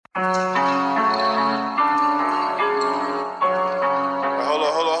Hold up.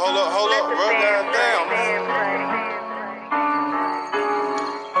 Run down, damn.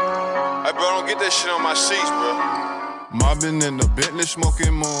 Hey, bro, don't get that shit on my sheets, bro. Mobbing in the Bentley,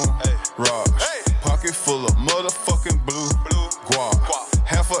 smoking moon. Hey. Rocks. Hey. Pocket full of motherfucking blue. Guap.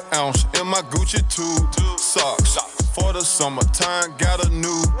 Half an ounce in my Gucci tube. Socks. For the summertime, got a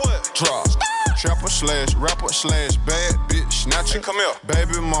new drop. Trapper slash rapper slash bad bitch snatcher. Hey, come here.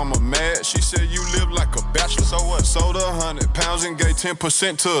 Baby mama mad. She said you live like a bachelor. So what? Sold 100 pounds and gave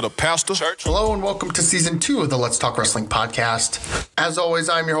 10% to the pastor. Church. Hello and welcome to season 2 of the Let's Talk Wrestling podcast. As always,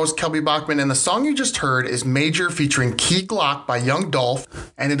 I'm your host Kelby Bachman, and the song you just heard is Major featuring Key Glock by Young Dolph,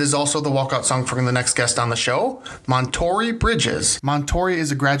 and it is also the walkout song for the next guest on the show, Montorie Bridges. Montorie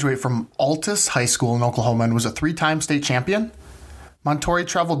is a graduate from Altus High School in Oklahoma and was a 3-time state champion. Montorie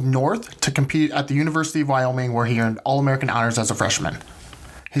traveled north to compete at the University of Wyoming, where he earned All-American honors as a freshman.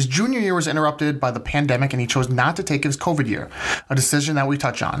 His junior year was interrupted by the pandemic, and he chose not to take his COVID year, a decision that we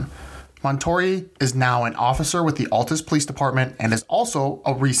touch on. Montorie is now an officer with the Altus Police Department and is also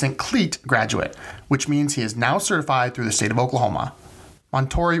a recent CLEAT graduate, which means he is now certified through the state of Oklahoma.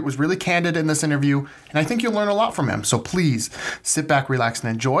 Montorie was really candid in this interview, and I think you'll learn a lot from him, so please sit back, relax,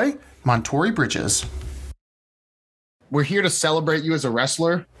 and enjoy Montorie Bridges. We're here to celebrate you as a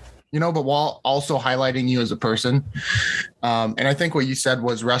wrestler, but while also highlighting you as a person. And I think what you said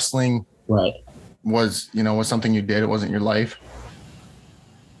was wrestling was something you did. It wasn't your life,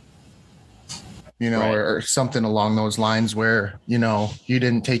 or something along those lines where, you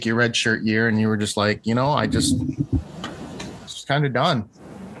didn't take your red shirt year and you were just like, it's kind of done.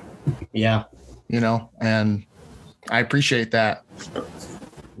 Yeah. And I appreciate that.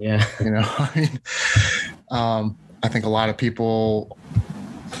 Yeah. I think a lot of people,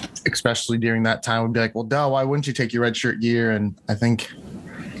 especially during that time, would be like, well, duh, why wouldn't you take your red shirt year? And I think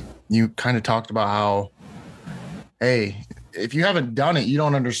you kind of talked about how, hey, if you haven't done it, you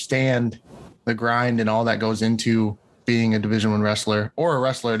don't understand the grind and all that goes into being a Division I wrestler or a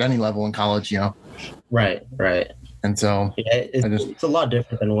wrestler at any level in college, Right. And so it's a lot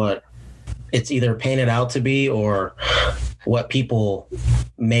different than what it's either painted out to be or what people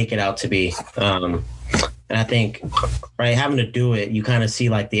make it out to be. And I think, having to do it, you kind of see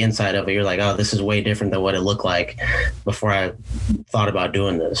like the inside of it. You're like, oh, this is way different than what it looked like before I thought about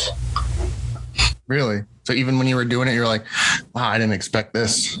doing this. Really? So even when you were doing it, you're like, wow, I didn't expect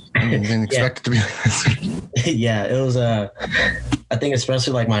this. I didn't expect it to be like this. Yeah, it was I think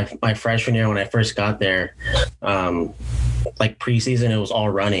especially like my freshman year when I first got there, like preseason, it was all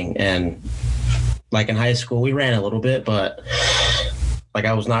running. And like in high school, we ran a little bit, but like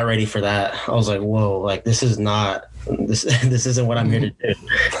I was not ready for that. I was like, whoa, like this isn't what I'm here to do.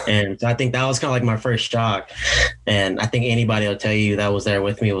 And so I think that was kind of like my first shock. And I think anybody will tell you that was there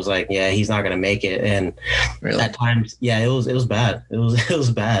with me was like, yeah, he's not going to make it. And really? At times, yeah, it was bad. It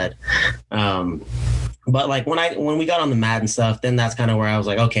was bad. But like when we got on the mat and stuff, then that's kind of where I was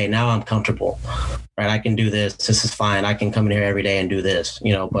like, okay, now I'm comfortable, right? I can do this. This is fine. I can come in here every day and do this,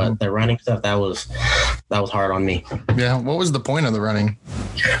 but the running stuff, that was hard on me. Yeah. What was the point of the running?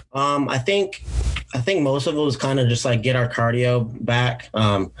 I think most of it was kind of just like get our cardio back,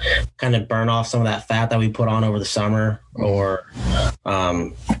 kind of burn off some of that fat that we put on over the summer, or,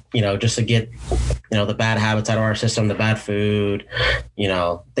 just to get, the bad habits out of our system, the bad food,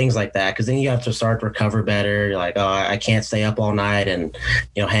 things like that. Cause then you have to start to recover better. You're like, oh, I can't stay up all night and,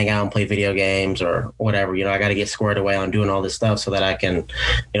 hang out and play video games or whatever. I got to get squared away on doing all this stuff so that I can,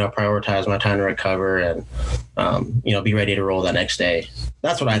 prioritize my time to recover and, be ready to roll that next day.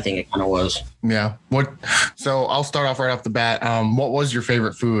 That's what I think it kind of was. Yeah. So I'll start off right off the bat. What was your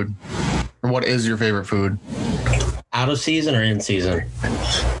favorite food, or what is your favorite food? Out of season or in season?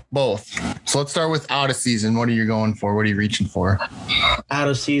 Both. So let's start with out of season. What are you going for? What are you reaching for? Out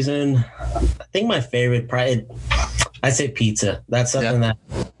of season, I think my favorite, I say pizza. That's something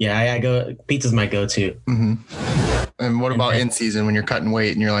pizza's my go-to. Mm-hmm. And what about in season when you're cutting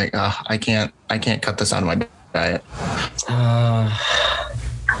weight and you're like, I can't cut this out of my diet?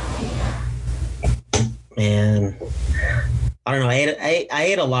 Man, I don't know. I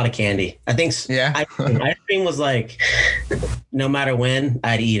ate a lot of candy. I think ice cream was like, no matter when,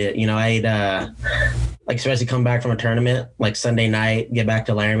 I'd eat it. I'd like especially come back from a tournament, like Sunday night, get back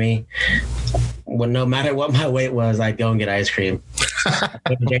to Laramie. No matter what my weight was, I'd go and get ice cream.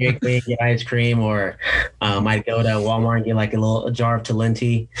 Go to Dairy Queen, get ice cream, or I'd go to Walmart and get like a jar of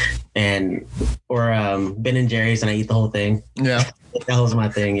Talenti or Ben and Jerry's, and I eat the whole thing. Yeah. That was my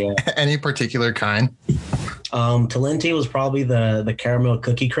thing. Yeah. Any particular kind? Talenti was probably the caramel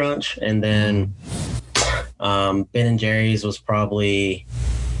cookie crunch, and then Ben and Jerry's was probably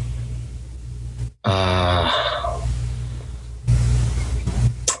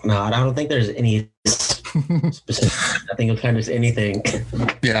No, I don't think there's any specific. I think it's kind of just anything.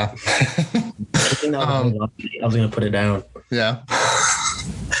 Yeah. Anything that I was going to put it down. Yeah.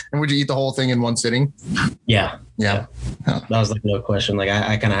 And would you eat the whole thing in one sitting? Yeah. Yeah. That was like no question. Like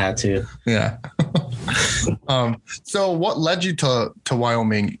I kind of had to. Yeah. So what led you to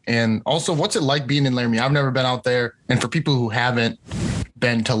Wyoming? And also, what's it like being in Laramie? I've never been out there. And for people who haven't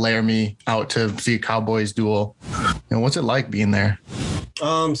been to Laramie out to see a Cowboys duel, what's it like being there?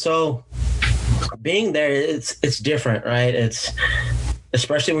 So being there, it's different, right? It's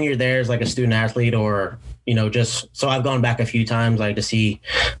especially when you're there as like a student athlete or, just so I've gone back a few times like to see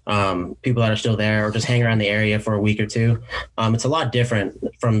people that are still there or just hang around the area for a week or two. It's a lot different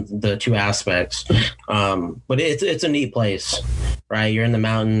from the two aspects. But it's a neat place, right? You're in the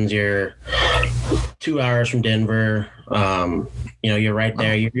mountains, you're 2 hours from Denver. You're right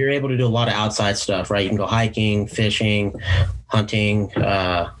there. You're able to do a lot of outside stuff, right? You can go hiking, fishing, hunting,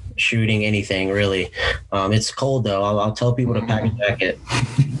 shooting, anything really. It's cold though. I'll tell people to pack a jacket.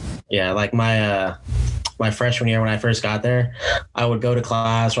 Yeah, like my freshman year when I first got there, I would go to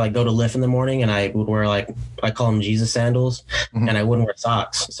class or like go to lift in the morning, and I would wear I call them Jesus sandals, and I wouldn't wear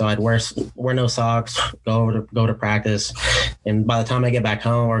socks. So I'd wear no socks, go to practice, and by the time I get back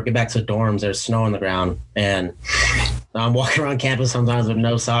home or get back to the dorms, there's snow on the ground, and I'm walking around campus sometimes with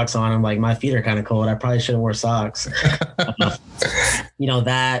no socks on. I'm like, my feet are kind of cold. I probably shouldn't wear socks.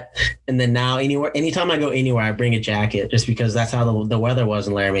 That. And then now anytime I go anywhere, I bring a jacket just because that's how the weather was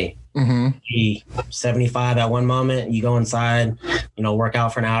in Laramie. 75 at one moment, you go inside, work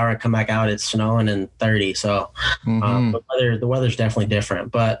out for an hour and come back out, it's snowing and 30. So the weather's definitely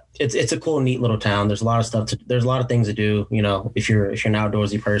different, but it's a cool, neat little town. There's a lot of things to do, if you're an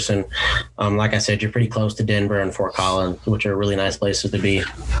outdoorsy person. Like I said, you're pretty close to Denver and Fort Collins, which are really nice places to be.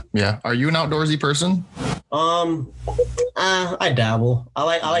 Yeah. Are you an outdoorsy person? I dabble. I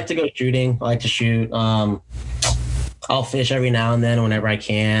like to go shooting. I like to shoot. I'll fish every now and then whenever I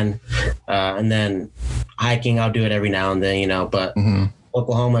can. And then hiking, I'll do it every now and then, but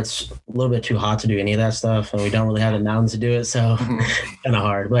Oklahoma, it's a little bit too hot to do any of that stuff. And we don't really have the mountains to do it. So kind of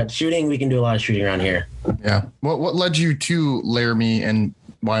hard, but shooting, we can do a lot of shooting around here. Yeah. What led you to Laramie and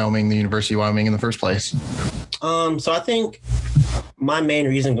Wyoming, the University of Wyoming in the first place? So I think my main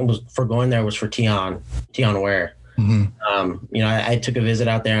reason for going there was for Tion Ware. I took a visit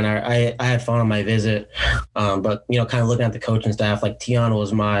out there and I had fun on my visit. But, kind of looking at the coaching staff, like Tion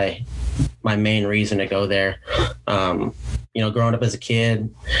was my main reason to go there. Growing up as a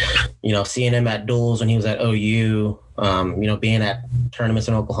kid, seeing him at duels when he was at OU, being at tournaments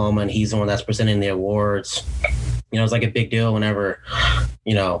in Oklahoma, and he's the one that's presenting the awards. It's like a big deal whenever,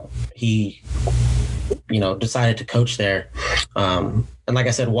 he, decided to coach there. And like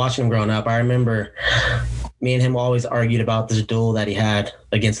I said, watching him growing up, I remember me and him always argued about this duel that he had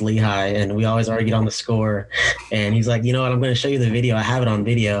against Lehigh, and we always argued on the score. And he's like, you know what, I'm going to show you the video. I have it on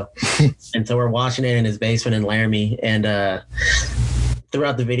video. And so we're watching it in his basement in Laramie. And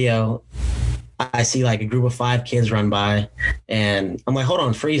throughout the video, I see like a group of 5 kids run by, and I'm like, hold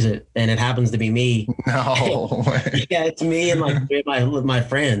on, freeze it. And it happens to be me. No way. Yeah, it's me and like my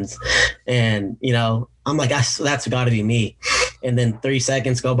friends. And, I'm like, that's got to be me. And then 3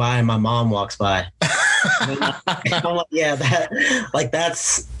 seconds go by and my mom walks by. I'm like, yeah,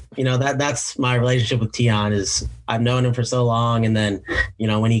 that's my relationship with Tion. Is I've known him for so long, and then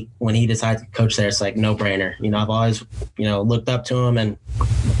when he decides to coach there, it's like no brainer. I've always looked up to him, and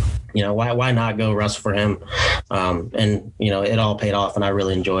why not go wrestle for him? And it all paid off, and I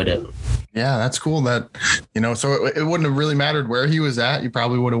really enjoyed it. Yeah, that's cool. That so it wouldn't have really mattered where he was at. You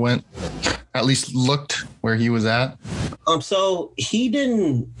probably would have went, at least looked where he was at. So he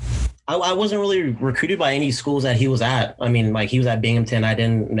didn't. I wasn't really recruited by any schools that he was at. I mean, like he was at Binghamton. I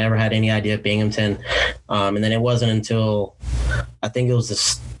never had any idea of Binghamton. And then it wasn't until I think it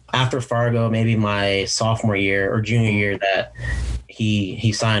was after Fargo, maybe my sophomore year or junior year, that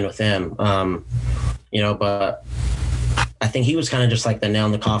he signed with them. But I think he was kind of just like the nail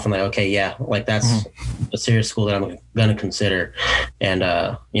in the coffin. Like, okay, yeah, like that's a serious school that I'm going to consider. And,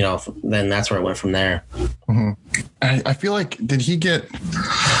 then that's where it went from there. I feel like, did he get...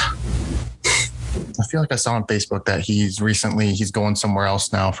 I feel like I saw on Facebook that he's going somewhere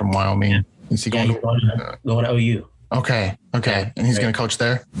else now from Wyoming. Is he going to OU? Okay. And he's going to coach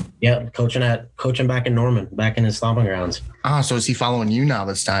there? Yeah, coaching back in Norman, back in his stomping grounds. So is he following you now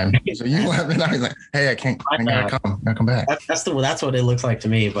this time? So you left me now. He's like, hey, I gotta come back. That's what it looks like to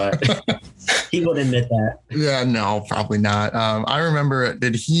me, but he would admit that. Yeah, no, probably not. I remember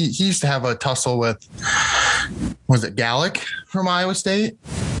he used to have a tussle with, was it Gallic from Iowa State?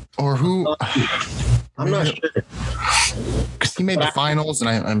 Or who? I'm not sure. Because he made the finals, and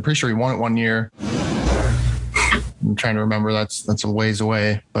I'm pretty sure he won it one year. I'm trying to remember. That's a ways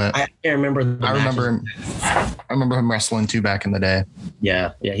away, but I can't remember. I remember him wrestling too back in the day.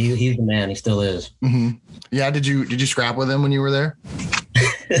 Yeah. He's the man. He still is. Mm-hmm. Yeah. Did you scrap with him when you were there?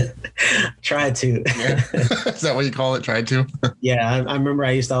 Tried to. Yeah. Is that what you call it? Tried to? Yeah, I remember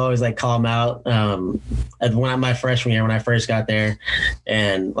I used to always like call him out at my freshman year when I first got there,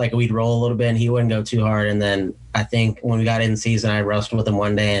 and like we'd roll a little bit and he wouldn't go too hard. And then I think when we got in season, I wrestled with him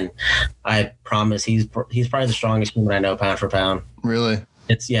one day, and I promise he's probably the strongest human I know pound for pound. Really?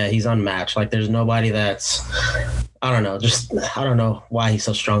 He's unmatched. Like there's nobody that's, I don't know why he's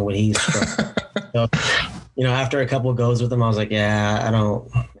so strong when he's strong. So, after a couple of goes with him, I was like, yeah,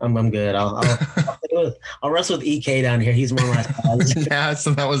 I'm good. I'll wrestle with EK down here. He's more my size. Yeah,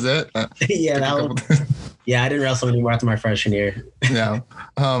 so that was it. Yeah, I didn't wrestle anymore after my freshman year. Yeah.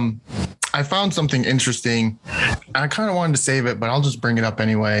 I found something interesting. I kind of wanted to save it, but I'll just bring it up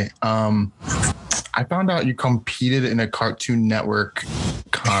anyway. I found out you competed in a Cartoon Network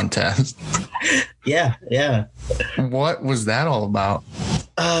contest. Yeah. What was that all about?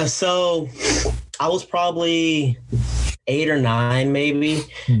 So I was probably 8 or 9 maybe.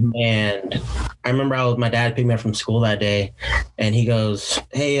 Mm-hmm. And I remember my dad picked me up from school that day, and he goes,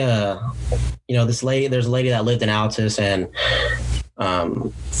 hey, there's a lady that lived in Altus, and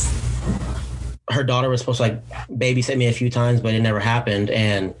her daughter was supposed to like babysit me a few times, but it never happened.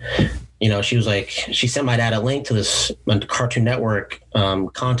 And she was like, she sent my dad a link to this Cartoon Network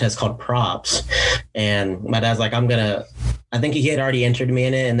contest called Props. And my dad's like, I think he had already entered me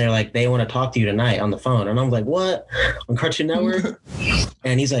in it. And they're like, they want to talk to you tonight on the phone. And I'm like, what? On Cartoon Network?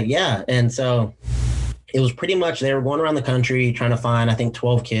 And he's like, yeah. And so it was pretty much, they were going around the country trying to find, I think,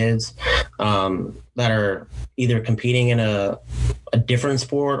 12 kids that are either competing in a different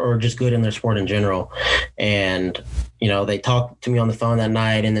sport or just good in their sport in general. And they talked to me on the phone that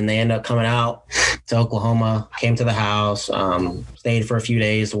night, and then they ended up coming out to Oklahoma, came to the house, stayed for a few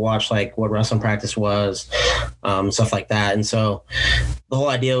days to watch like what wrestling practice was, stuff like that. And so the whole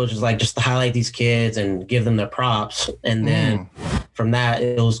idea was just to highlight these kids and give them their props. And then from that,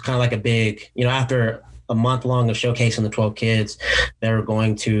 it was kind of like a big, after a month long of showcasing the 12 kids, they were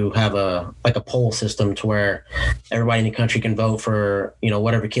going to have a poll system to where everybody in the country can vote for,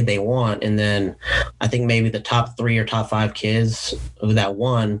 whatever kid they want. And then I think maybe the top 3 or top 5 kids that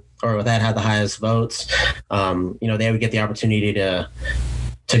won or that had the highest votes, they would get the opportunity to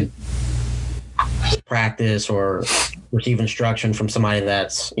practice or receive instruction from somebody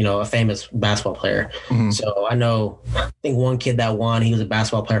that's, a famous basketball player. Mm-hmm. So I think one kid that won, he was a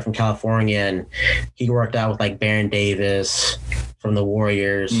basketball player from California, and he worked out with like Baron Davis from the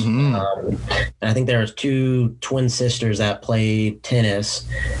Warriors. Mm-hmm. And I think there was 2 twin sisters that played tennis,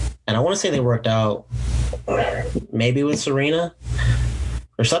 and I want to say they worked out maybe with Serena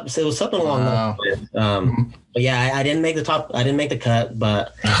or something. It was something along those lines. But yeah, I didn't make the top. I didn't make the cut,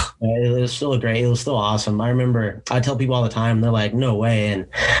 but it was still It was still awesome. I remember I tell people all the time, they're like, "No way!" And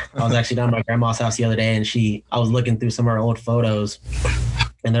I was actually down at my grandma's house the other day, and I was looking through some of her old photos,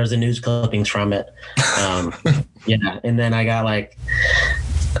 and there's the news clippings from it. Yeah, and then I got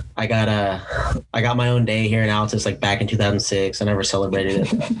my own day here in Altus like back in 2006. I never celebrated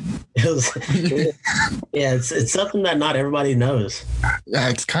it. It's something that not everybody knows. Yeah,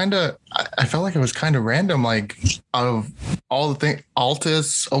 it's kind of, I felt like it was kind of random, like out of all the things,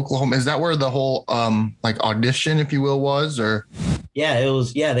 Altus, Oklahoma, is that where the whole like audition, if you will, was? Or yeah, it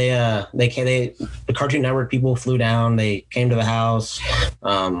was. Yeah, the Cartoon Network people flew down, they came to the house,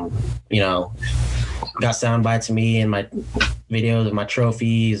 got sound bites of me and my videos of my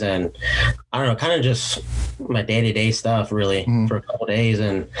trophies, and I don't know, kind of just my day-to-day stuff really for a couple of days.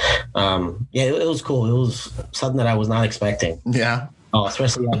 And it was cool. It was something that I was not expecting. Yeah. Oh,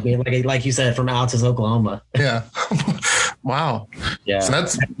 especially like you said, from Altus, Oklahoma. Yeah. Wow. Yeah. So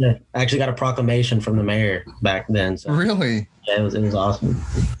I actually got a proclamation from the mayor back then. So. Really? Yeah, it was awesome.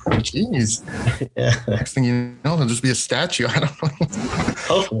 Jeez. Yeah. Next thing you know, there'll just be a statue. I don't know.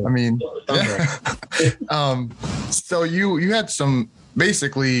 Hopefully. I mean, yeah. So you had some,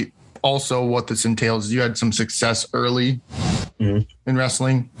 basically also what this entails is you had some success early in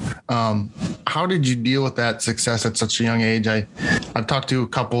wrestling. How did you deal with that success at such a young age? I've talked to a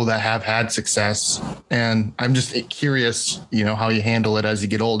couple that have had success, and I'm just curious, how you handle it as you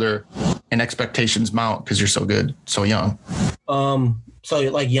get older and expectations mount because you're so good, so young. So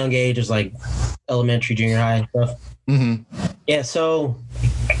like young age is like elementary, junior high stuff. Mm-hmm. Yeah. So,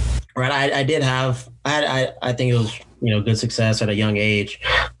 right. I did have, I think it was, good success at a young age.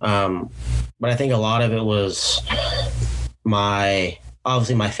 But I think a lot of it was my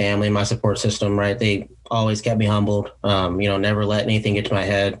obviously my family, my support system, right? They always kept me humbled, never let anything get to my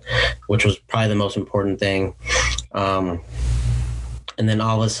head, which was probably the most important thing. And then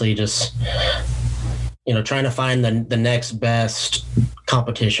obviously just, trying to find the next best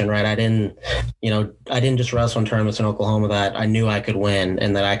competition, right? I didn't just wrestle in tournaments in Oklahoma that I knew I could win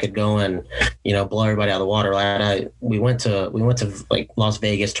and that I could go and, blow everybody out of the water. We went to like Las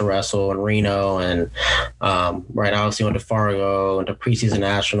Vegas to wrestle and Reno and, right. I obviously went to Fargo and to preseason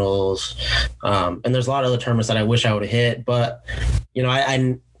nationals. And there's a lot of other tournaments that I wish I would have hit, but,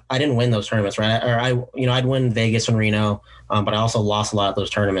 I didn't win those tournaments, right? I'd win Vegas and Reno, but I also lost a lot of those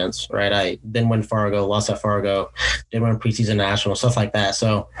tournaments, right? I didn't win Fargo, lost at Fargo, didn't win preseason national, stuff like that.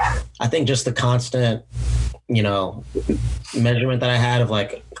 So I think just the constant, measurement that I had of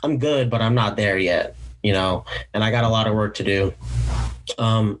like, I'm good, but I'm not there yet, and I got a lot of work to do.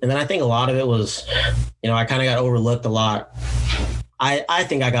 And then I think a lot of it was, I kind of got overlooked a lot. I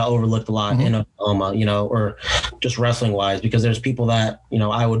think I got overlooked a lot in Oklahoma, or just wrestling wise, because there's people that,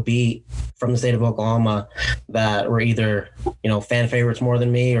 I would beat from the state of Oklahoma that were either, fan favorites more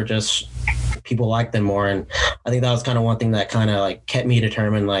than me or just people liked them more. And I think that was kind of one thing that kind of like kept me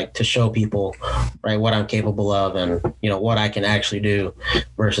determined, like to show people, right, what I'm capable of and, what I can actually do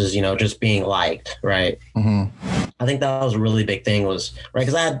versus, just being liked. Right. Mm-hmm. I think that was a really big thing was, right,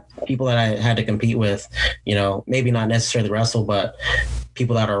 because I had people that I had to compete with, maybe not necessarily wrestle, but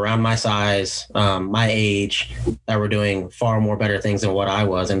people that are around my size, my age, that were doing far more better things than what I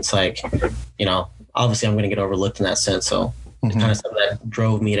was. And it's like, obviously I'm going to get overlooked in that sense. So it's kind of something that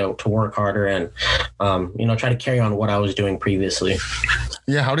drove me to work harder and, try to carry on what I was doing previously.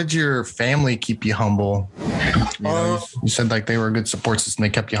 Yeah. How did your family keep you humble? You said like they were a good support system. They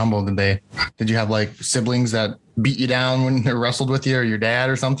kept you humble. Did you have like siblings that beat you down when they wrestled with you, or your dad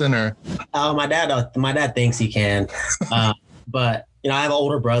or something? Or my dad thinks he can, but I have an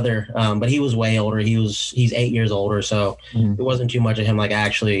older brother, but he was way older. He's 8 years older, so it wasn't too much of him like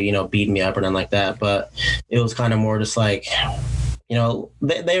actually beating me up or nothing like that. But it was kind of more just like,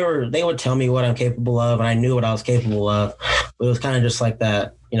 they would tell me what I'm capable of, and I knew what I was capable of. But it was kind of just like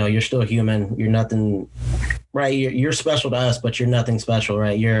that. You're still human. You're nothing. Right, you're special to us, but you're nothing special,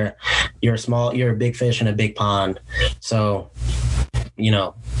 right? You're a big fish in a big pond. So,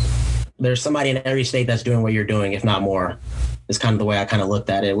 there's somebody in every state that's doing what you're doing, if not more. Is kind of the way I kind of looked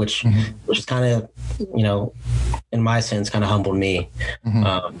at it, which is kind of, in my sense, kind of humbled me.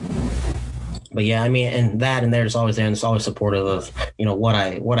 But yeah, I mean, and they're just always there, and it's always supportive of, what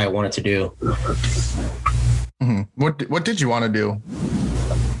I wanted to do. What did you want to do?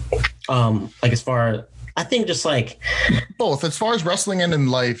 Like as far, I think just like both, as far as wrestling and in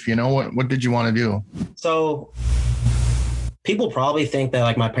life, what did you want to do? So people probably think that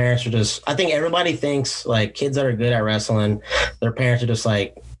like my parents are just, I think everybody thinks like kids that are good at wrestling, their parents are just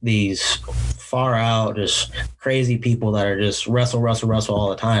like these far out, just crazy people that are just wrestle all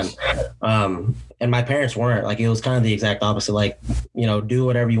the time. And my parents weren't. Like, it was kind of the exact opposite. Like, do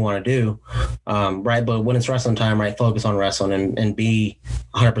whatever you want to do, right? But when it's wrestling time, right, focus on wrestling and be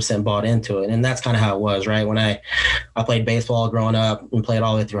 100% bought into it. And that's kind of how it was, right? When I played baseball growing up and played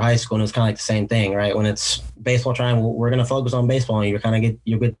all the way through high school, and it was kind of like the same thing, right? When it's baseball time, we're going to focus on baseball, and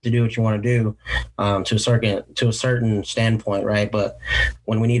you're good to do what you want to do, to a certain standpoint, right? But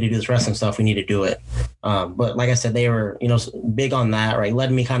when we need to do this wrestling stuff, we need to do it. But like I said, they were, big on that, right?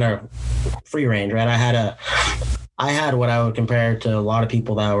 Letting me kind of free range, right? I had what I would compare to a lot of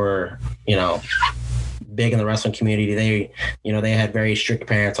people that were, big in the wrestling community. They had very strict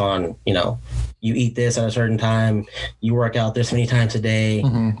parents on, you eat this at a certain time, you work out this many times a day,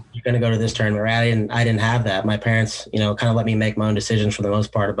 you're going to go to this tournament, right? I didn't have that. My parents, kind of let me make my own decisions for the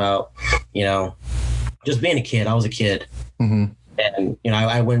most part about, just being a kid. I was a kid. And,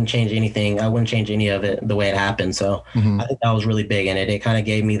 I wouldn't change anything. I wouldn't change any of it the way it happened. So I think that was really big in it. It kind of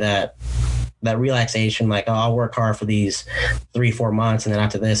gave me that relaxation, like, oh, I'll work hard for these 3-4 months. And then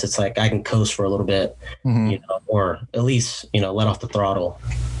after this, it's like, I can coast for a little bit, or at least, let off the throttle.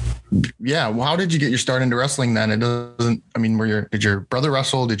 Yeah. Well, how did you get your start into wrestling then? Did your brother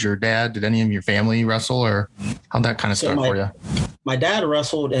wrestle? Did your dad, did any of your family wrestle, or how'd that kind of start for you? My dad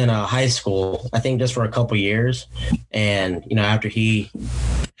wrestled in high school, I think just for a couple years. And, after he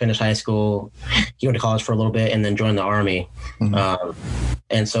finished high school, he went to college for a little bit and then joined the Army.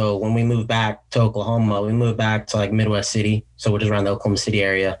 And so when we moved back to Oklahoma, we moved back to like Midwest City. So we're just around the Oklahoma City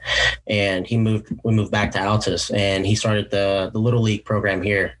area. And we moved back to Altus, and he started the Little League program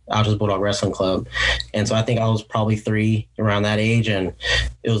here, Altus Bulldog Wrestling Club. And so I think I was probably 3 around that age. And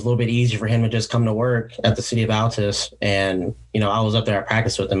it was a little bit easier for him to just come to work at the city of Altus. And, I was up there at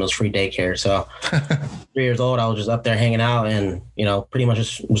practice with him. It was free daycare. So 3 years old, I was just up there hanging out and, pretty much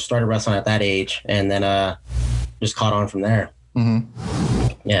just started wrestling at that age. And then just caught on from there. Mm-hmm.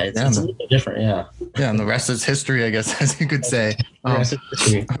 Yeah, it's a little bit different. Yeah. Yeah, and the rest is history, I guess, as you could say.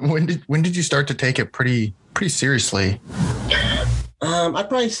 When did you start to take it pretty seriously? I'd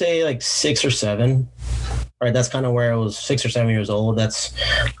probably say like 6 or 7. Right, that's kind of where I was 6 or 7 years old. That's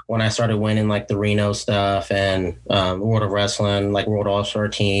when I started winning like the Reno stuff and World of Wrestling, like World All-Star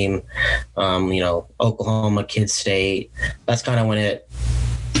Team, Oklahoma Kids State. That's kind of when it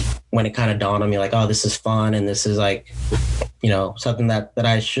kind of dawned on me like, oh, this is fun and this is like, something that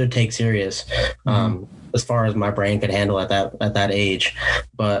I should take serious as far as my brain could handle at that age.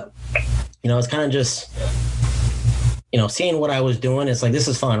 But, it's kind of just, seeing what I was doing, it's like, this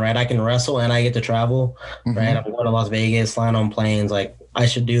is fun, right? I can wrestle and I get to travel, right? I'm going to Las Vegas, flying on planes. Like, I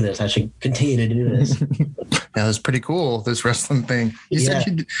should do this. I should continue to do this. Yeah, that's pretty cool, this wrestling thing. You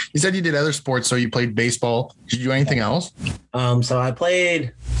said you did other sports, so you played baseball. Did you do anything else? So I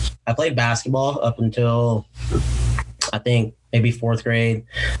played basketball up until I think maybe 4th grade.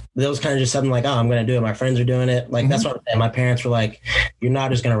 That was kind of just something like, oh, I'm going to do it. My friends are doing it. Like, that's what I'm saying. My parents were like, you're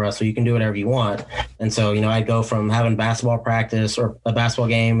not just going to wrestle. You can do whatever you want. And so, I'd go from having basketball practice or a basketball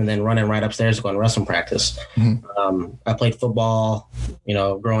game and then running right upstairs to go on wrestling practice. I played football,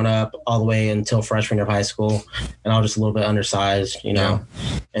 growing up all the way until freshman year of high school. And I was just a little bit undersized,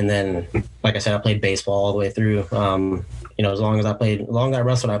 And then, like I said, I played baseball all the way through. As long as I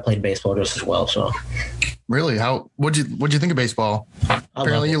wrestled, I played baseball just as well. So. Really? What'd you think of baseball?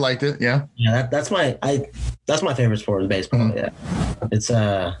 Apparently you liked it. Yeah. Yeah. That's my favorite sport is baseball. Mm-hmm. Yeah. It's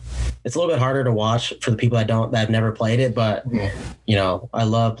a little bit harder to watch for the people that have never played it, but I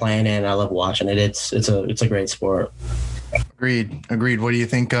love playing it and I love watching it. It's a great sport. Agreed. What do you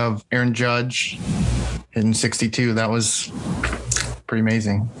think of Aaron Judge in 62? That was pretty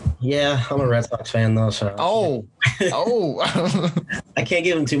amazing. Yeah, I'm a Red Sox fan though, so. Oh. I can't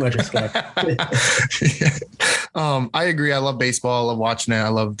give him too much respect. I agree. I love baseball. I love watching it. I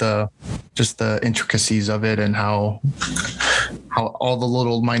love the intricacies of it and how all the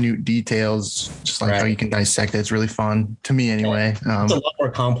little minute details, just like how you can dissect it. It's really fun to me anyway. It's a lot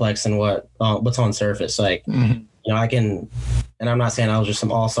more complex than what's on surface. Like, I can, and I'm not saying I was just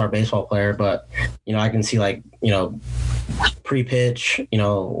some all-star baseball player, but, I can see like, pre-pitch,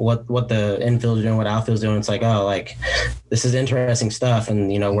 what the infield's doing, what outfield's doing. It's like, oh, like this is interesting stuff. And,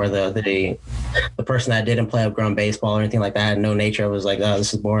 where the person that didn't play upgrown baseball or anything like that had no nature, was like, oh,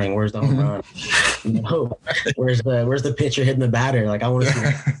 this is boring. Where's the home run? Where's the pitcher hitting the batter? Like, I want to see.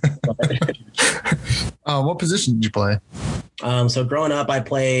 What position did you play? So growing up, I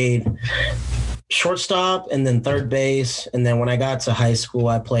played shortstop and then third base. And then when I got to high school,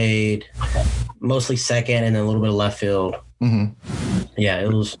 I played mostly second and then a little bit of left field. Yeah,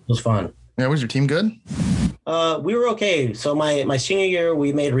 it was fun. Yeah, was your team good? We were okay. So my senior year,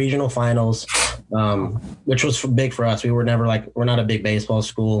 we made regional finals, which was big for us. We're not a big baseball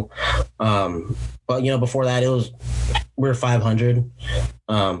school. But before that, we were 500.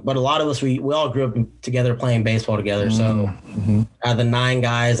 But a lot of us, we all grew up together playing baseball together. So out of the 9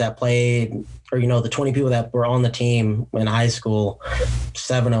 guys that played, or, the 20 people that were on the team in high school,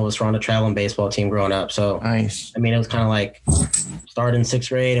 7 of us were on a traveling baseball team growing up. So, nice. I mean, it was kind of like started in 6th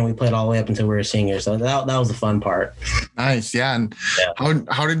grade and we played all the way up until we were seniors. So that was the fun part. Nice. Yeah. And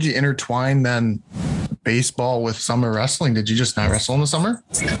how did you intertwine then baseball with summer wrestling? Did you just not wrestle in the summer?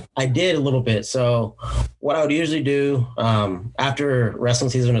 I did a little bit. So what I would usually do after wrestling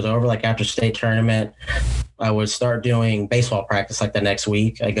season was over, like after state tournament, I would start doing baseball practice like the next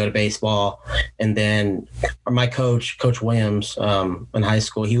week. I go to baseball, and then my Coach Williams in high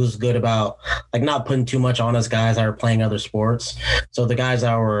school, he was good about like not putting too much on us guys that were playing other sports. So the guys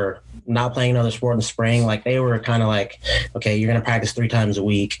that were not playing another sport in the spring, like they were kind of like, okay, you're going to practice 3 times a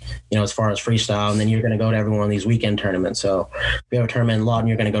week, as far as freestyle. And then you're going to go to every one of these weekend tournaments. So if we have a tournament in Lawton,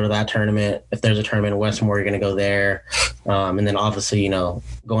 you're going to go to that tournament. If there's a tournament in Westmore, you're going to go there. And then obviously,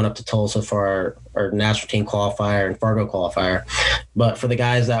 going up to Tulsa for our national team qualifier and Fargo qualifier. But for the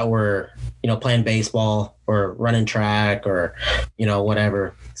guys that were, playing baseball or running track or,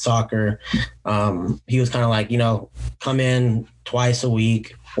 whatever, soccer, he was kind of like, come in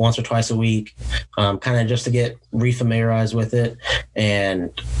once or twice a week, kind of just to get refamiliarized with it.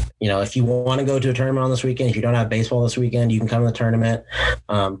 And, if you want to go to a tournament on this weekend, if you don't have baseball this weekend, you can come to the tournament.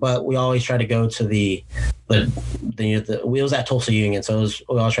 But we always try to go to the we was at Tulsa Union, so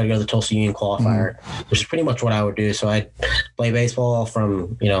we always try to go to the Tulsa Union qualifier, which is pretty much what I would do. So I play baseball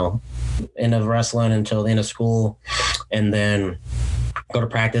from end of wrestling until the end of school, and then go to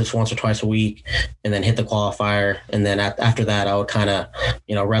practice once or twice a week, and then hit the qualifier. And then after that, I would kind of,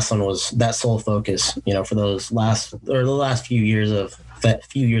 wrestling was that sole focus, for the last few years of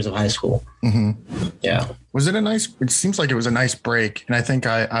high school. Mm-hmm. Yeah. Was it it seems like it was a nice break. And I think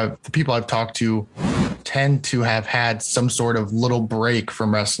the people I've talked to tend to have had some sort of little break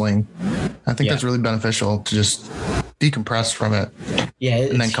from wrestling. I think that's really beneficial to just decompress from it. Yeah.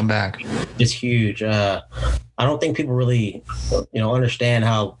 And then come back. It's huge. I don't think people really, understand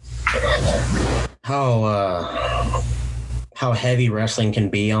how heavy wrestling can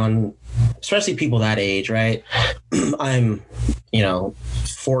be on, especially people that age, right? I'm,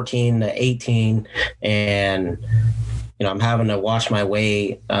 14 to 18, and, I'm having to watch my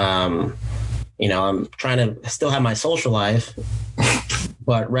weight. I'm trying to still have my social life,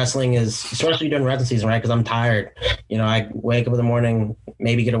 but wrestling is, especially during wrestling season, right? Because I'm tired. I wake up in the morning,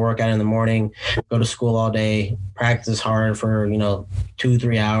 maybe get a workout in the morning, go to school all day, practice hard for,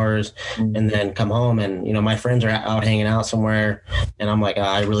 2-3 hours, and then come home and, my friends are out hanging out somewhere. And I'm like,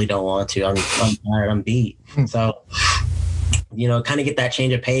 I really don't want to. I'm tired. I'm beat. So, kind of get that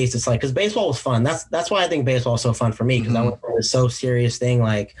change of pace. It's like, because baseball was fun. That's why I think baseball is so fun for me, because I went from this so serious thing,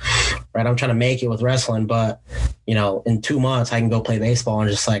 like, right, I'm trying to make it with wrestling, but, in 2 months I can go play baseball and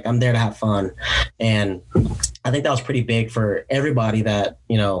just like, I'm there to have fun. And I think that was pretty big for everybody that,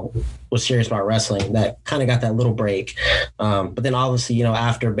 was serious about wrestling, that kind of got that little break. But then obviously,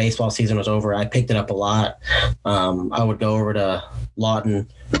 after baseball season was over, I picked it up a lot. I would go over to Lawton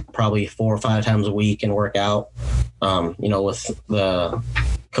probably 4 or 5 times a week and work out, with the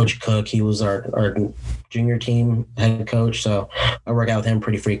Coach Cook. He was our junior team head coach. So I work out with him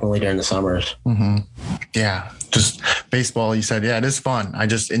pretty frequently during the summers. Mm-hmm. Yeah. Just baseball, you said, it is fun. I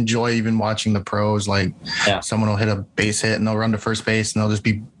just enjoy even watching the pros. Like someone will hit a base hit and they'll run to first base and they'll just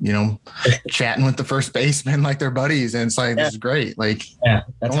be, chatting with the first baseman like they're buddies. And it's like, this is great. Like,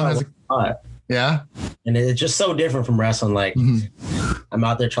 that's how I thought. Yeah. And it's just so different from wrestling. Like I'm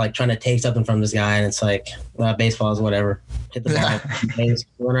out there trying to take something from this guy, and it's like, baseball is whatever. Hit the ball, base,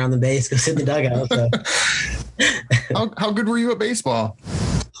 run around the base, go sit in the dugout. So. How good were you at baseball?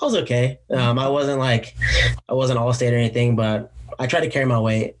 I was okay. I wasn't all state or anything, but I tried to carry my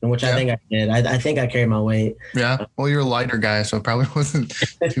weight, which I think I did. I think I carried my weight. Yeah. Well, you're a lighter guy, so it probably wasn't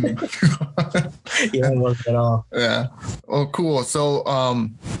too. Yeah, it wasn't at all. Yeah. Oh, cool. So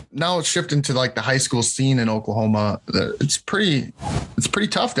now it's shifting to like the high school scene in Oklahoma. It's pretty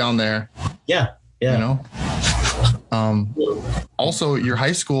tough down there. Yeah. Yeah. Also, your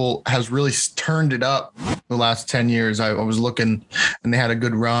high school has really turned it up the last 10 years. I was looking, and they had a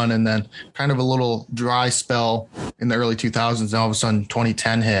good run, and then kind of a little dry spell in the early 2000s. And all of a sudden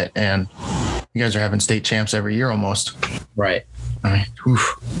 2010 hit, and you guys are having state champs every year almost. Right. All right.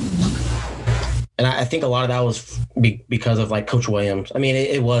 Oof. And I think a lot of that was because of like Coach Williams. I mean,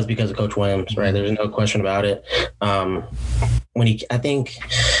 it was because of Coach Williams, right? There's no question about it. When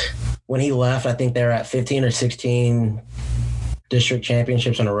he left, I think they were at 15 or 16 district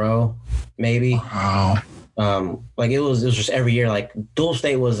championships in a row, maybe. Wow. Like it was just every year. Like dual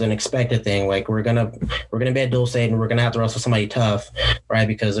state was an expected thing. Like we're gonna be at dual state and we're gonna have to wrestle somebody tough, right?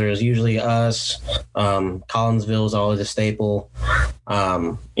 Because there's usually us. Collinsville is always a staple.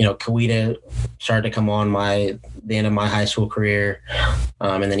 Coweta started to come on the end of my high school career,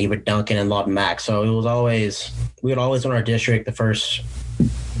 and then even Duncan and Lawton Mac. So we would always win our district the first.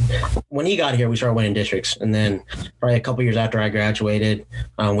 When he got here, we started winning districts, and then probably a couple years after I graduated,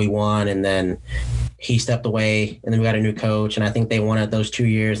 we won, and then he stepped away, and then we got a new coach, and I think they won it those 2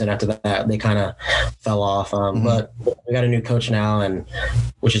 years, and after that, they kind of fell off. But we got a new coach now, and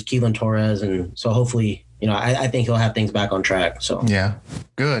which is Keelan Torres, and so hopefully, I think he'll have things back on track. So yeah,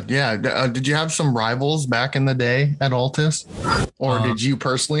 good. Yeah, did you have some rivals back in the day at Altus, or did you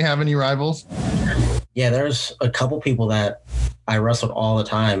personally have any rivals? Yeah, there's a couple people that I wrestled all the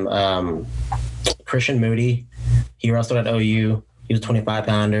time. Christian Moody, he wrestled at OU. He was a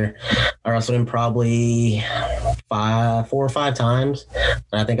 25-pounder. I wrestled him probably 4 or 5 times.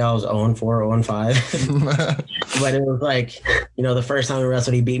 And I think I was 0-4, 0-5. but it was like, the first time we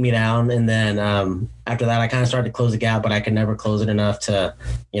wrestled, he beat me down. And then after that, I kind of started to close the gap, but I could never close it enough to,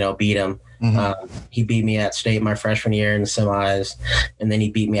 beat him. He beat me at state my freshman year in the semis, and then he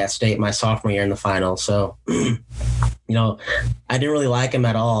beat me at state my sophomore year in the final. So, I didn't really like him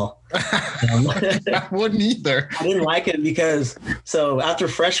at all. I wouldn't either. I didn't like it because after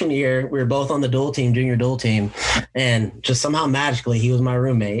freshman year, we were both on the junior dual team, and just somehow magically he was my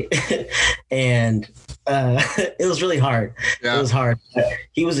roommate. And it was really hard. Yeah. It was hard.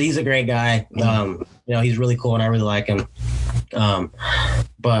 He's a great guy. He's really cool and I really like him.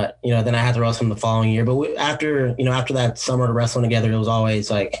 But then I had to wrestle him the following year. But after that summer to wrestling together, it was always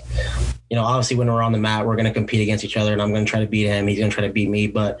like, obviously when we're on the mat, we're going to compete against each other and I'm going to try to beat him. He's going to try to beat me.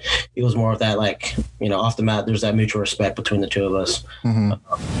 But it was more of that, like, off the mat, there's that mutual respect between the two of us. I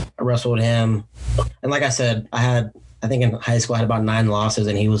wrestled him. And like I said, I think in high school I had about 9 losses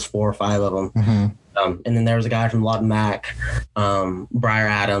and he was 4 or 5 of them. And then there was a guy from Lawton Mac, Briar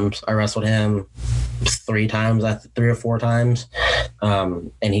Adams. I wrestled him 3 or 4 times.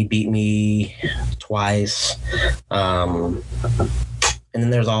 And he beat me twice. And then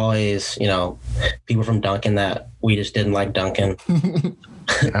there's always, people from Duncan that we just didn't like Duncan.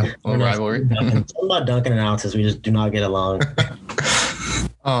 Yeah, a rivalry. Something about Duncan and Alex is we just do not get along.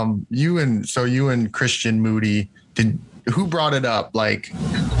 You and Christian Moody, who brought it up? Like,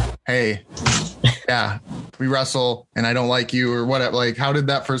 hey, yeah, we wrestle and I don't like you or whatever. Like, how did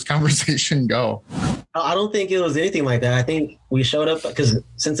that first conversation go? I don't think it was anything like that. I think we showed up because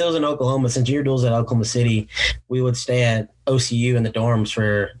since it was in Oklahoma, since junior duels at Oklahoma City, we would stay at OCU in the dorms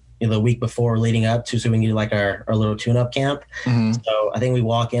for the week before leading up to, so we can do like our little tune-up camp. So I think we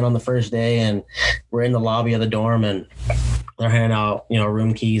walk in on the first day and we're in the lobby of the dorm and they're handing out,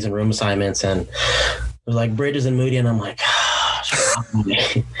 room keys and room assignments. And it was like Bridges and Moody. And I'm like,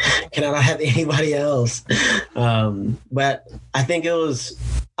 can I not have anybody else? But I think it was,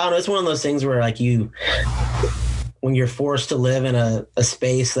 I don't know, it's one of those things where like when you're forced to live in a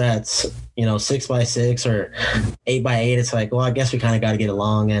space that's, 6x6 or 8x8, it's like, well, I guess we kind of got to get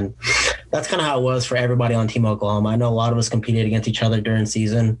along. And that's kind of how it was for everybody on Team Oklahoma. I know a lot of us competed against each other during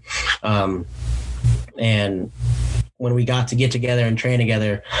season. And when we got to get together and train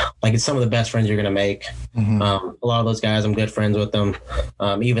together, like it's some of the best friends you're going to make. A lot of those guys, I'm good friends with them,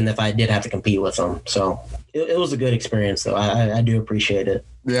 even if I did have to compete with them. So it was a good experience, though. I do appreciate it.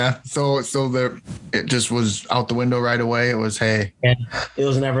 Yeah. So it just was out the window right away. It was, hey. Yeah. It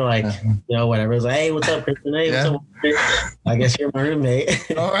was never like, whatever. It was like, hey, what's up, Kristen? Hey, what's up? I guess you're my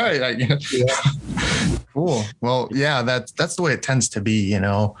roommate. All right. I guess. Yeah. Cool. Well, yeah, that's the way it tends to be,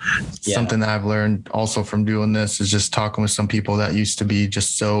 Something that I've learned also from doing this is just talking with some people that used to be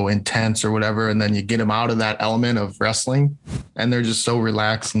just so intense or whatever. And then you get them out of that element of wrestling and they're just so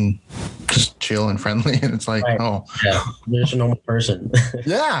relaxed and just chill and friendly. And it's like, oh, yeah, they're just a normal person.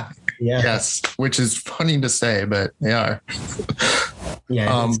 Yeah. Yeah. Yes. Which is funny to say, but they are.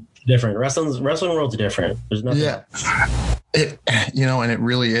 Yeah. It's different. Wrestling world's different. There's nothing. Yeah. And it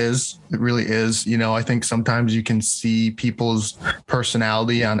really is. It really is. I think sometimes you can see people's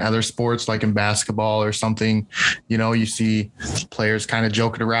personality on other sports, like in basketball or something. You see players kind of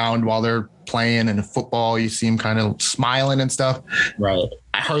joking around while they're playing, and in football, you see them kind of smiling and stuff. Right.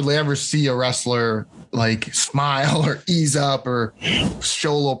 I hardly ever see a wrestler like smile or ease up or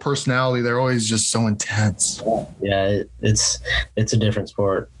show a little personality. They're always just so intense. Yeah, it's a different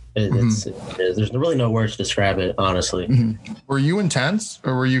sport. It is. There's really no words to describe it, honestly. Were you intense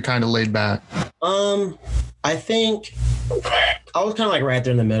or were you kind of laid back? I think I was kind of like right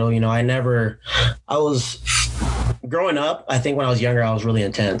there in the middle. I was growing up. I think when I was younger, I was really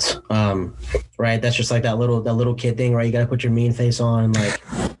intense. Right. That's just like that little kid thing, right? You got to put your mean face on and like,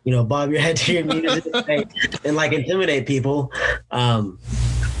 bob your head to your music and like intimidate people.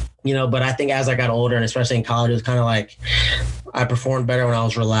 But I think as I got older and especially in college, it was kind of like I performed better when I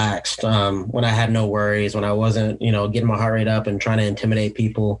was relaxed, when I had no worries, when I wasn't, getting my heart rate up and trying to intimidate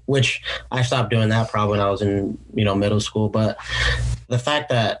people, which I stopped doing that probably when I was in, middle school. But the fact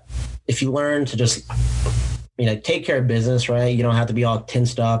that if you learn to just, take care of business, right? You don't have to be all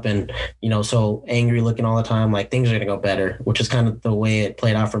tensed up and, so angry looking all the time. Like things are going to go better, which is kind of the way it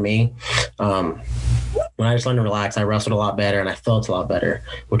played out for me. When I just learned to relax, I wrestled a lot better and I felt a lot better,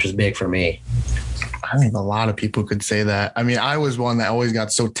 which was big for me. I think a lot of people could say that. I mean, I was one that always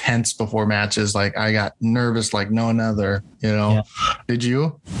got so tense before matches. Like I got nervous like no other, Yeah. Did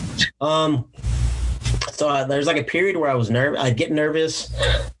you? So there's like a period where I was nervous. I'd get nervous,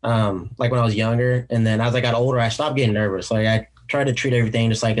 like when I was younger. And then as I got older, I stopped getting nervous. Like I try to treat everything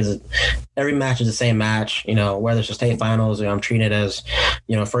just like every match is the same match, whether it's a state finals or I'm treating it as,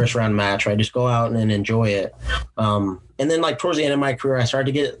 first round match, right? Just go out and enjoy it. And then like towards the end of my career, I started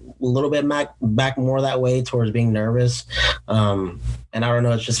to get a little bit back more that way towards being nervous. And I don't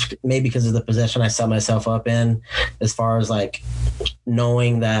know, it's just maybe because of the position I set myself up in, as far as like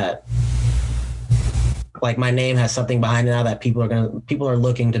knowing that like my name has something behind it now that people are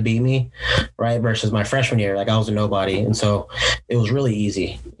looking to beat me, right? Versus my freshman year, like I was a nobody. And so it was really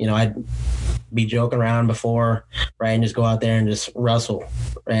easy. I'd be joking around before, right? And just go out there and just wrestle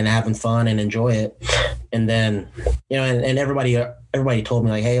and having fun and enjoy it. And then, and everybody told me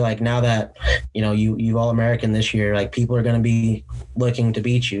like, hey, like now that, you All-American this year, like people are going to be looking to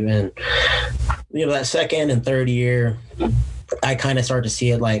beat you. And, that second and third year, I kind of started to see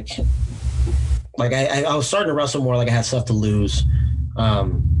it like I was starting to wrestle more like I had stuff to lose,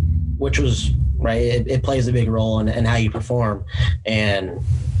 which was right. It plays a big role in how you perform. And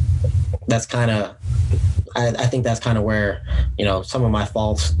that's kind of, I think that's kind of where, some of my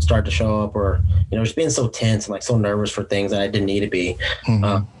faults start to show up, or, just being so tense and like so nervous for things that I didn't need to be.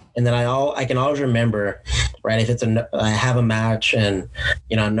 Mm-hmm. And then I can always remember, right, if I have a match and,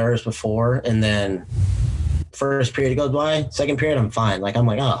 I'm nervous before, and then first period goes by, second period, I'm fine. Like, I'm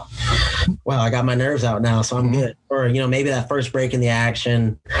like, oh, wow, I got my nerves out now, so I'm good. Or, maybe that first break in the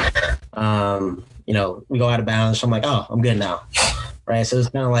action, we go out of bounds. So I'm like, oh, I'm good now. Right. So it's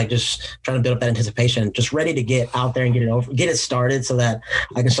kind of like just trying to build up that anticipation, just ready to get out there and get it started so that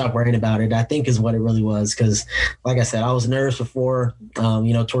I can stop worrying about it, I think is what it really was. Because like I said, I was nervous before,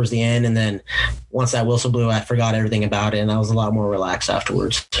 towards the end. And then once that whistle blew, I forgot everything about it. And I was a lot more relaxed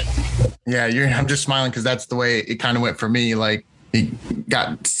afterwards. Yeah, I'm just smiling because that's the way it kind of went for me. Like, it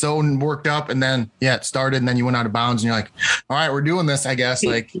got so worked up, and then it started, and then you went out of bounds, and you're like, all right, we're doing this, I guess.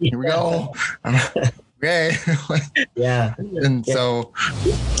 Like, here we go. Okay. Yeah. And so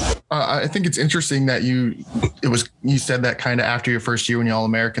I think it's interesting that you said that kind of after your first year when you're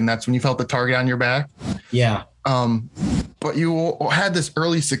All-American, that's when you felt the target on your back. Yeah. But you had this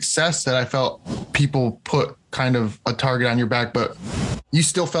early success that I felt people put kind of a target on your back, but you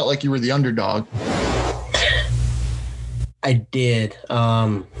still felt like you were the underdog. I did.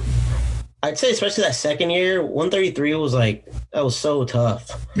 I'd say especially that second year, 133 was like, that was so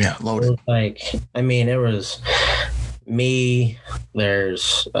tough. Yeah, loaded. It was like, it was me,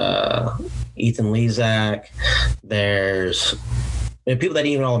 there's Ethan Lezak, there's people that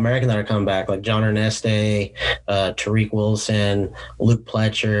even All-American that are coming back, like John Erneste, Tariq Wilson, Luke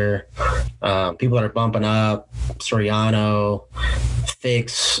Pletcher, people that are bumping up, Soriano,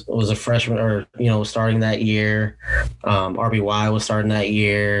 Fix was a freshman or, starting that year. RBY was starting that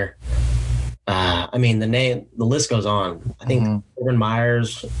year. The list goes on. I think Urban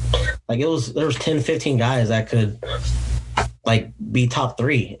Myers, like there was 10, 15 guys that could like be top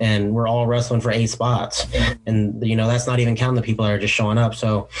 3, and we're all wrestling for 8 spots. And, that's not even counting the people that are just showing up.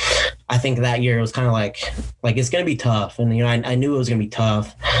 So I think that year it was kind of like it's going to be tough. And, I knew it was going to be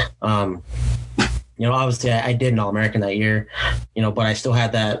tough. Obviously I did an All-American that year, but I still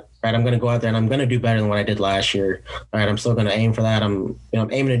had that, right, I'm going to go out there and I'm going to do better than what I did last year. All right, I'm still going to aim for that. I'm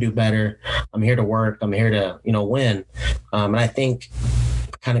aiming to do better. I'm here to work. I'm here to, win. And I think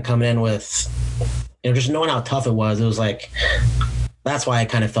kind of coming in with, just knowing how tough it was like, that's why I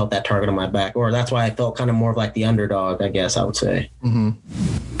kind of felt that target on my back, or that's why I felt kind of more of like the underdog, I guess I would say. Mm-hmm.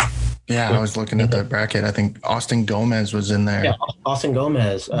 Yeah, I was looking at that bracket. I think Austin Gomez was in there. Yeah, Austin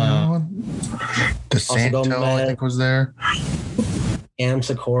Gomez. DeSanto, I think, was there. Am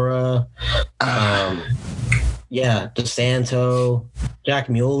Sakura. DeSanto. Jack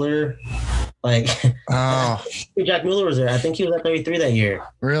Mueller. Jack Mueller was there. I think he was at 33 that year.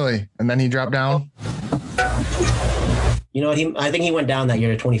 Really? And then he dropped down? I think he went down that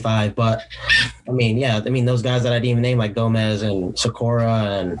year to 25, but those guys that I didn't even name, like Gomez and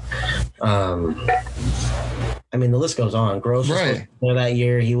Sakura, and the list goes on. Gross was there that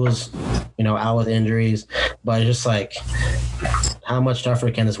year. He was, out with injuries, but it's just like, how much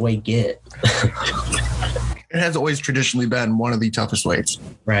tougher can this weight get? It has always traditionally been one of the toughest weights.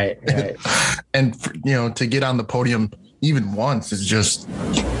 Right. And, to get on the podium even once is just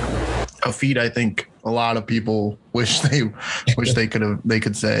a feat I think a lot of people wish they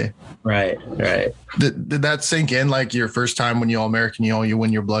could say. Right. Did that sink in, like your first time when you All-American, you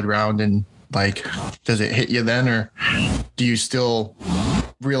win your blood round, and like, does it hit you then, or do you still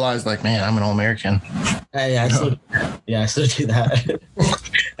realize like, man, I'm an All-American? I still do that.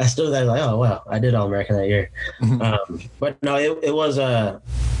 I still do that, like, oh wow, I did All-American that year. But no, it was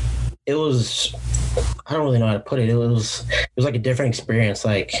I don't really know how to put it. It was like a different experience.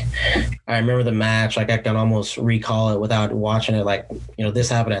 Like I remember the match, like I can almost recall it without watching it. Like, this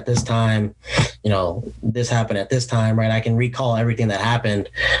happened at this time, this happened at this time, right? I can recall everything that happened.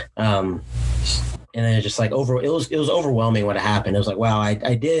 And then it's just like it was overwhelming when it happened. It was like, wow,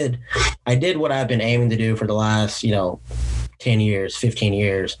 I did what I've been aiming to do for the last, 10 years, 15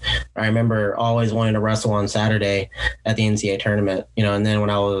 years. I remember always wanting to wrestle on Saturday at the NCAA tournament, and then when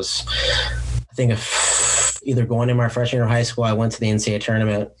I was, I think either going in my freshman year of high school, I went to the NCAA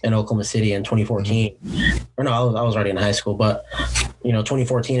tournament in Oklahoma City in 2014. Or no, I was already in high school, but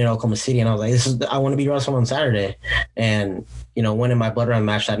 2014 in Oklahoma City, and I was like, I want to be wrestling on Saturday. And winning my blood round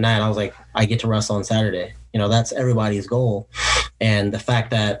match that night, I was like, I get to wrestle on Saturday. That's everybody's goal. And the fact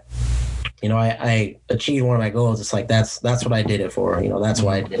that I achieved one of my goals, it's like that's what I did it for. That's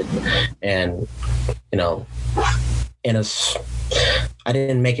why I did it. And I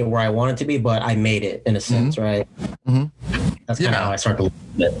didn't make it where I wanted to be, but I made it in a sense, right? Mm-hmm. That's kind of how I started to look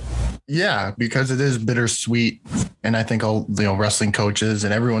at it. Yeah, because it is bittersweet. And I think all wrestling coaches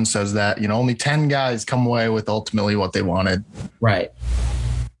and everyone says that, only 10 guys come away with ultimately what they wanted. Right.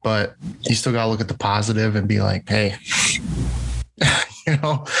 But you still got to look at the positive and be like, hey, in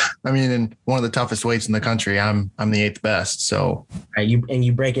one of the toughest weights in the country, I'm the 8th best. So right,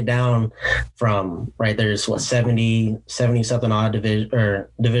 you break it down from there's 70 something odd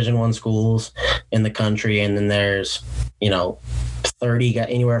division 1 schools in the country, and then there's 30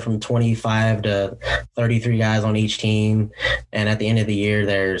 anywhere from 25 to 33 guys on each team, and at the end of the year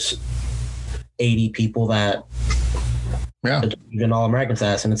there's 80 people that even All-American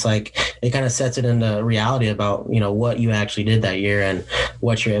status. And it's like, it kind of sets it into reality about, what you actually did that year and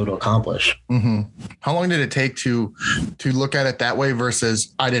what you're able to accomplish. Mm-hmm. How long did it take to look at it that way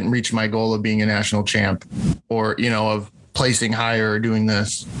versus I didn't reach my goal of being a national champ or, of placing higher or doing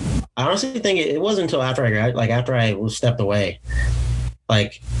this? I honestly think it wasn't until after I was stepped away.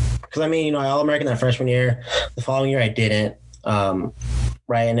 Because I All-American that freshman year, the following year I didn't.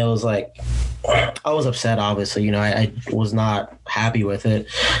 Right. And it was like, I was upset, obviously, I was not happy with it.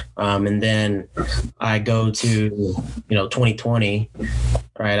 And then I go to, 2020,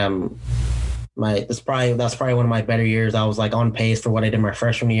 right. That's probably one of my better years. I was like on pace for what I did my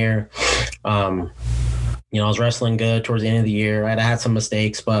freshman year. I was wrestling good towards the end of the year. Right? I had some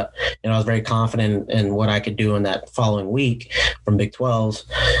mistakes, but I was very confident in what I could do in that following week from Big 12s.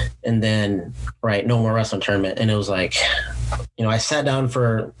 And then, no more wrestling tournament. And it was like, I sat down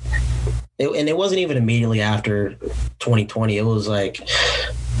for it, and it wasn't even immediately after 2020. It was like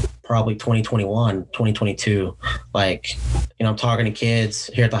probably 2021, 2022. I'm talking to kids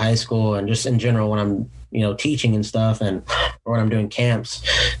here at the high school and just in general when I'm, teaching and stuff and or when I'm doing camps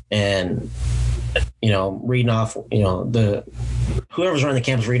and, reading off, whoever's running the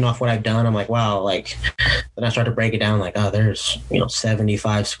campus reading off what I've done. I'm like, wow. Then I start to break it down like, oh, there's,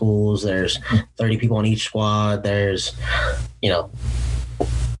 75 schools. There's 30 people on each squad. There's,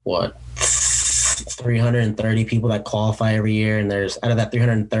 330 people that qualify every year. And there's out of that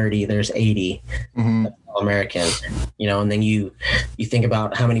 330, there's 80 All-American, and then you think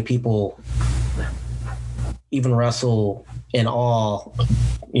about how many people even wrestle in all,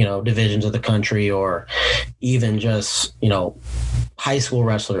 divisions of the country or even just, high school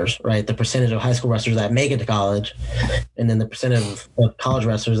wrestlers, right? The percentage of high school wrestlers that make it to college and then the percentage of college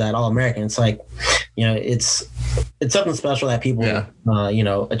wrestlers that All-American. It's like, it's something special that people,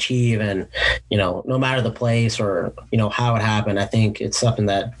 achieve and, no matter the place or, how it happened, I think it's something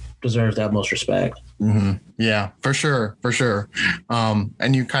that deserves the utmost respect. Mm-hmm. Yeah, for sure.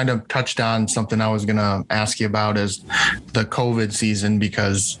 And you kind of touched on something I was going to ask you about is the COVID season,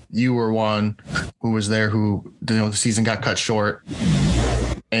 because you were one who was there who, the season got cut short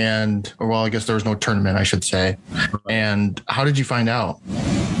I guess there was no tournament, I should say. And how did you find out?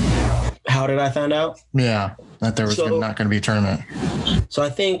 How did I find out? Yeah, that there was not going to be a tournament. So I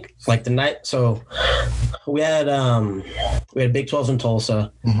think the night, so we had Big 12s in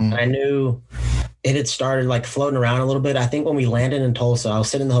Tulsa. And I knew it had started floating around a little bit. I think when we landed in Tulsa, I was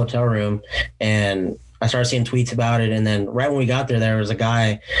sitting in the hotel room and I started seeing tweets about it. And then right when we got there was a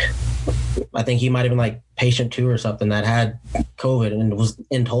guy, I think he might've been patient 2 or something that had COVID and was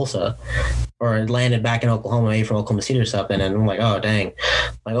in Tulsa or had landed back in Oklahoma, maybe from Oklahoma City or something. And I'm like, oh, dang.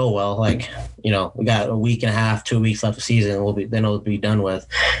 Oh, well, we got a week and a half, 2 weeks left of season. It'll be done with.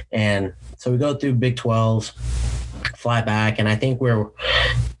 And so we go through Big 12s, fly back. And I think we're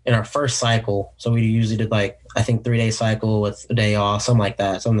in our first cycle. So we usually did 3-day cycle with a day off,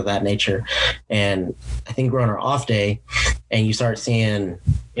 something of that nature. And I think we're on our off day and you start seeing,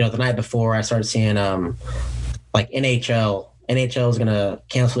 the night before I started seeing, NHL NHL is going to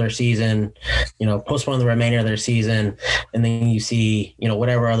cancel their season, postpone the remainder of their season. And then you see,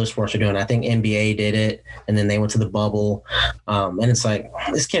 whatever other sports are doing. I think NBA did it, and then they went to the bubble. And it's like,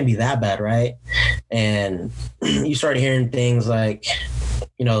 this can't be that bad, right? And you start hearing things like,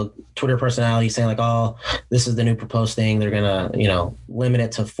 Twitter personalities saying like, oh, this is the new proposed thing. They're going to, limit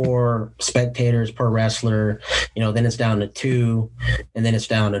it to 4 spectators per wrestler. Then it's down to 2, and then it's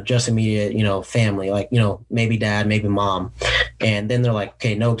down to just immediate, family, like, maybe dad, maybe mom. And then they're like,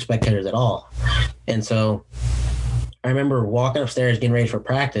 okay, no spectators at all. And so I remember walking upstairs, getting ready for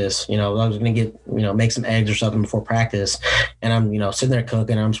practice. I was going to get, make some eggs or something before practice. And I'm, sitting there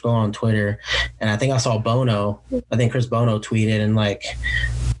cooking. I'm scrolling on Twitter. And I think I saw Chris Bono tweeted, and like,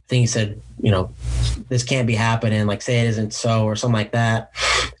 I think he said, this can't be happening. Like, say it isn't so, or something like that.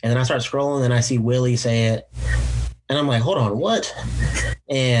 And then I start scrolling, and I see Willie say it. And I'm like, hold on, what?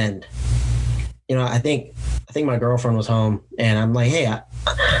 And, I think my girlfriend was home, and I'm like, hey,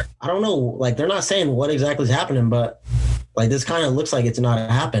 I don't know. Like, they're not saying what exactly is happening, but like, this kind of looks like it's not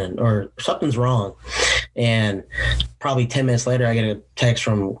happening, or something's wrong. And probably 10 minutes later, I get a text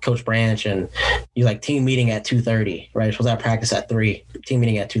from Coach Branch, and he's like, team meeting at 2:30, right? Supposed to have practice at 3, team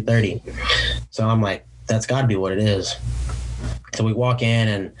meeting at 2:30. So I'm like, that's got to be what it is. So we walk in,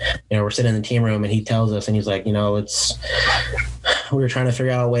 and, we're sitting in the team room, and he tells us, and he's like, we were trying to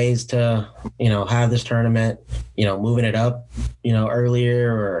figure out ways to, have this tournament, moving it up,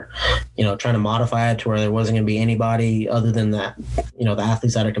 earlier, or, trying to modify it to where there wasn't going to be anybody other than that, the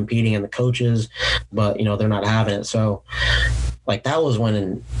athletes that are competing and the coaches, but, they're not having it. So like, that was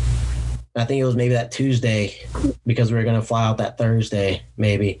when, I think it was maybe that Tuesday, because we were going to fly out that Thursday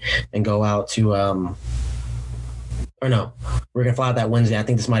maybe and go out to, or no, we're going to fly out that Wednesday. I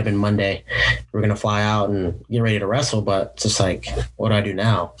think this might have been Monday. We're going to fly out and get ready to wrestle, but it's just like, what do I do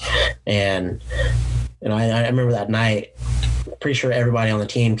now? And, I remember that night, pretty sure everybody on the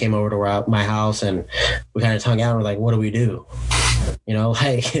team came over to my house, and we kind of hung out and we're like, what do we do?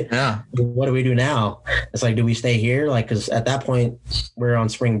 What do we do now? It's like, do we stay here? Like, because at that point we're on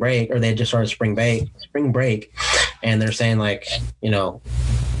spring break, or they had just started spring break. And they're saying like,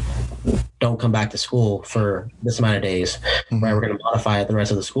 don't come back to school for this amount of days, right? We're going to modify it the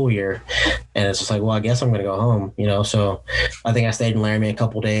rest of the school year. And it's just like, well, I guess I'm going to go home, So I think I stayed in Laramie a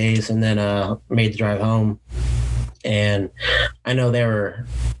couple days, and then made the drive home. And I know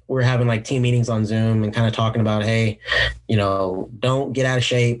we're having like team meetings on Zoom and kind of talking about, hey, don't get out of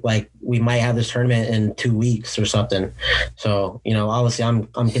shape. Like, we might have this tournament in 2 weeks or something. So, obviously I'm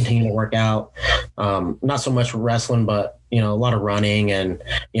continuing to work out, not so much wrestling, but, a lot of running and,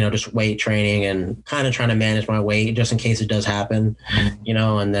 just weight training, and kind of trying to manage my weight just in case it does happen,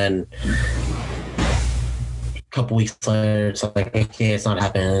 and then a couple weeks later, it's like, okay, it's not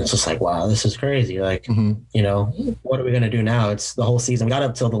happening. It's just like, wow, this is crazy. Like, what are we going to do now? It's the whole season. We got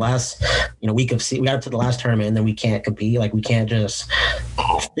up till the last, we got up to the last tournament, and then we can't compete. Like, we can't just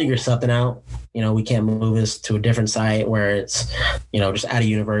figure something out. We can't move this to a different site where it's, just at a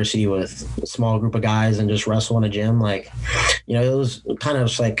university with a small group of guys and just wrestle in a gym. Like, it was kind of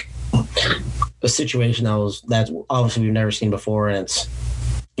just like a situation that's obviously we've never seen before. And it's,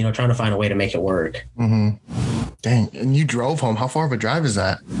 trying to find a way to make it work. Dang. And you drove home. How far of a drive is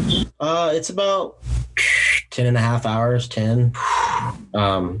that? It's about 10 and a half hours, 10.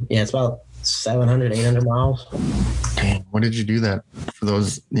 It's about 700, 800 miles. Dang, what did you do that for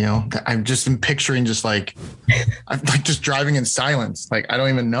those, I'm just picturing just like, I'm like just driving in silence. Like, I don't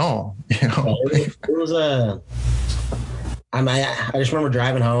even know, It was I just remember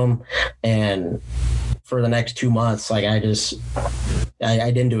driving home, and for the next 2 months, like, I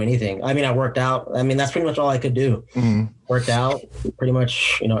didn't do anything. I mean, I worked out. I mean, that's pretty much all I could do. Worked out pretty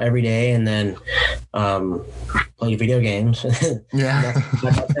much, every day, and then played video games. Yeah.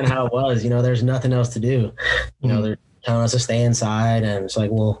 that's kind of how it was. There's nothing else to do. They're telling us to stay inside, and it's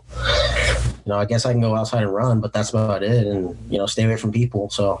like, well, I guess I can go outside and run, but that's about it, and stay away from people.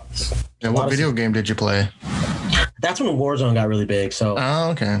 So, what video game did you play? That's when Warzone got really big. So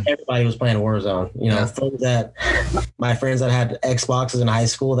everybody was playing Warzone. My friends that had Xboxes in high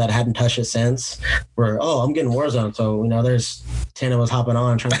school that hadn't touched it since were, I'm getting Warzone. So, there's 10 of us hopping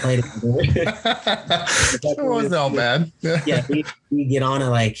on trying to play it. It wasn't all bad. Yeah, we get on at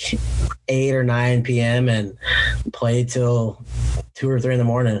like 8 or 9 p.m. and play till 2 or 3 in the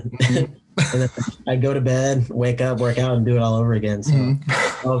morning. And then I'd go to bed, wake up, work out, and do it all over again. So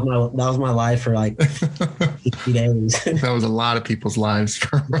that was my life for like 60 days. That was a lot of people's lives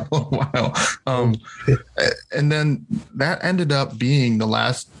for a while. And then that ended up being the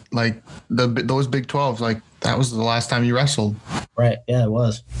last, like those Big 12s, like that was the last time you wrestled. Right. Yeah, it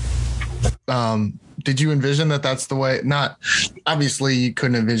was. did you envision that that's the way? Not obviously you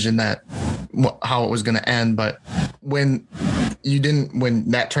couldn't envision that how it was going to end, but when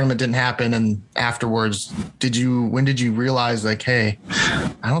that tournament didn't happen and afterwards, when did you realize like, hey,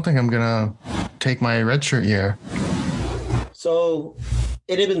 I don't think I'm going to take my redshirt year? So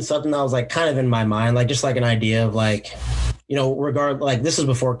it had been something that was like kind of in my mind, like just like an idea of like, like this is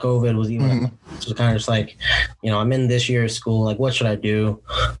before COVID was even, It was kind of just like, I'm in this year's school, like what should I do?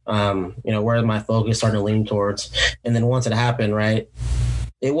 Where my focus starting to lean towards. And then once it happened, right,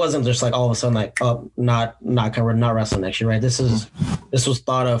 it wasn't just like all of a sudden like, oh, not wrestling next year, right? This was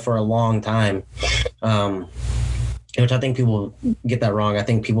thought of for a long time. Which I think people get that wrong. I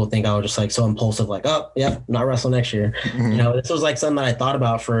think people think I was just like so impulsive, like, oh, yeah, not wrestling next year. This was like something that I thought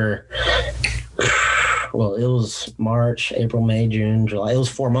about for, well, it was March, April, May, June, July. It was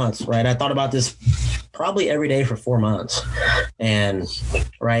 4 months, right? I thought about this probably every day for 4 months. And,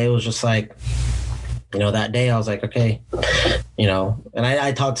 right, it was just like, that day I was like, okay, and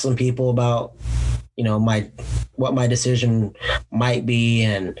I talked to some people about, what my decision might be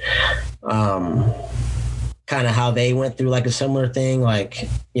and, kind of how they went through like a similar thing, like,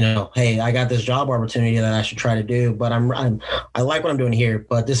 hey, I got this job opportunity that I should try to do, but I like what I'm doing here,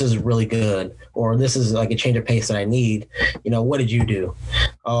 but this is really good, or this is like a change of pace that I need. What did you do?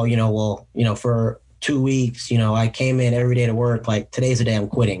 Oh, well, for 2 weeks, I came in every day to work, like today's the day I'm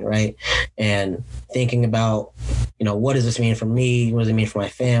quitting, right? And thinking about, what does this mean for me? What does it mean for my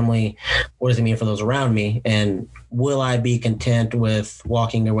family? What does it mean for those around me? And will I be content with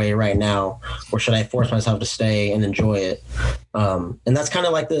walking away right now, or should I force myself to stay and enjoy it? And that's kind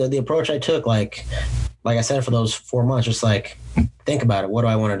of like the approach I took, like I said, for those 4 months, just like, think about it. What do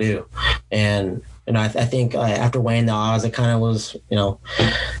I want to do? And I think after weighing the odds, it kind of was,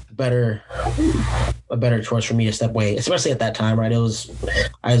 a better choice for me to step away, especially at that time, right? I was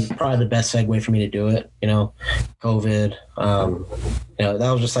probably the best segue for me to do it, COVID,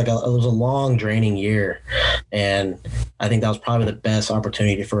 that was just like it was a long draining year. And I think that was probably the best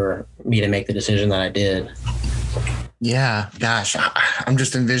opportunity for me to make the decision that I did. Yeah. Gosh, I'm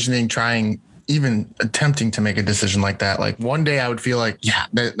just envisioning even attempting to make a decision like that. Like one day I would feel like, yeah,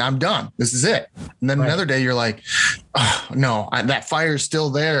 I'm done. This is it. And then another day you're like, oh, no, that fire is still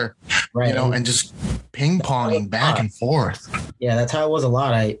there, right. And just ping ponging back and forth. Yeah. That's how it was a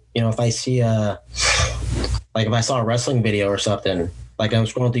lot. If I see if I saw a wrestling video or something, like I'm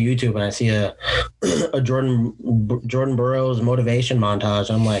scrolling through YouTube and I see a Jordan Burroughs motivation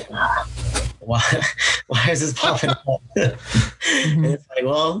montage. I'm like, why is this popping up? And it's like,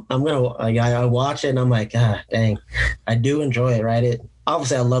 well, I watch it and I'm like, dang, I do enjoy it, right?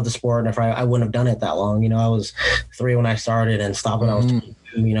 Obviously I love the sport, and if I wouldn't have done it that long, I was 3 when I started and stopped when I was 22.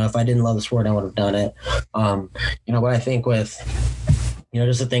 If I didn't love the sport, I would have done it. But I think with,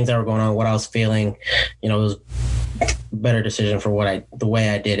 just the things that were going on, what I was feeling, it was a better decision for the way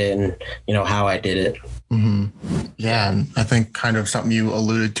I did it and, how I did it. Mm-hmm. Yeah. And I think kind of something you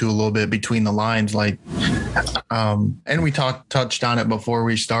alluded to a little bit between the lines, like, and we touched on it before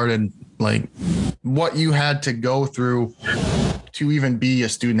we started, like what you had to go through to even be a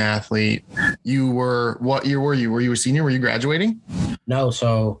student athlete. What year were you? Were you a senior? Were you graduating? No.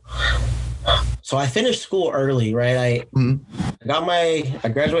 So I finished school early, right? I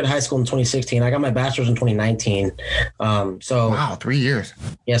graduated high school in 2016. I got my bachelor's in 2019. Wow, 3 years.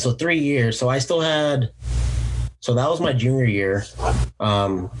 Yeah. So 3 years. So I still had, so that was my junior year.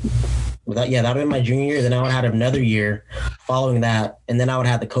 That would have been my junior year. Then I would have had another year following that. And then I would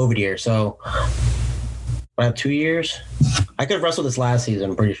have the COVID year. So I have 2 years. I could have wrestled this last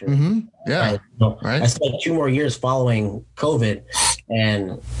season, I'm pretty sure. Mm-hmm. Yeah. Right. I still had 2 more years following COVID.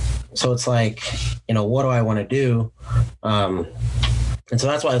 And so it's like, what do I want to do? And so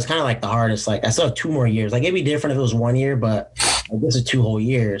that's why it's kind of like the hardest. Like I still have 2 more years. Like it'd be different if it was 1 year, but this is 2 whole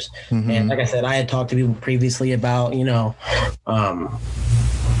years. Mm-hmm. And like I said, I had talked to people previously about,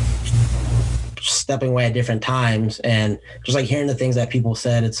 stepping away at different times, and just like hearing the things that people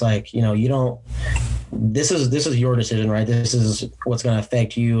said, it's like, this is your decision, right? This is what's going to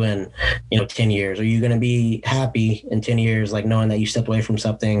affect you in, 10 years. Are you going to be happy in 10 years, like knowing that you stepped away from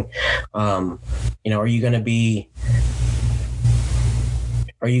something? Are you going to be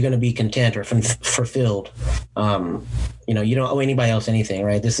content or fulfilled? You don't owe anybody else anything,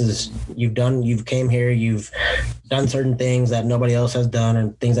 right? You've came here, you've done certain things that nobody else has done,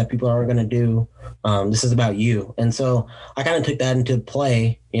 and things that people are going to do. This is about you. And so I kind of took that into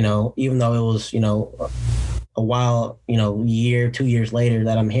play, even though it was, a while, 2 years later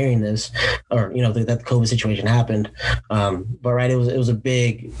that I'm hearing this, or, that the COVID situation happened. But right, it was a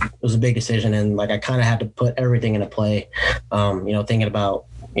big decision. And like, I kind of had to put everything into play, thinking about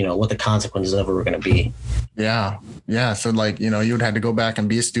what the consequences of it were going to be. Yeah. Yeah. So like, you would have to go back and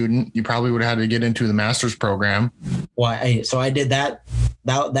be a student. You probably would have had to get into the master's program. Well, I did that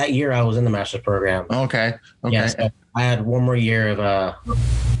year I was in the master's program. Okay. Yeah, so I had one more year of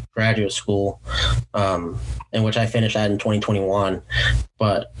graduate school, in which I finished that in 2021.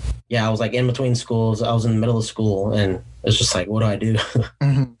 But yeah, I was like in between schools. I was in the middle of school, and it's just like, what do I do?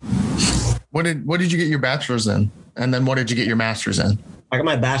 Mm-hmm. What did you get your bachelor's in? And then what did you get your master's in? I got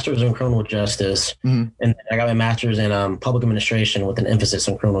my bachelor's in criminal justice, mm-hmm. and I got my master's in public administration with an emphasis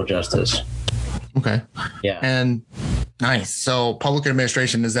on criminal justice. Okay. Yeah. And nice. So public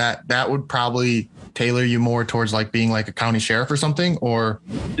administration, is that would probably tailor you more towards like being like a county sheriff or something, or?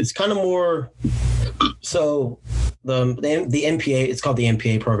 It's kind of more. So the MPA, it's called the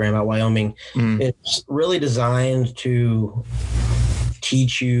MPA program at Wyoming. Mm. It's really designed to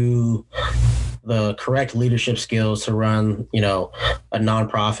teach you the correct leadership skills to run, a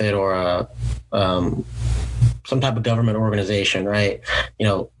nonprofit or some type of government organization, right?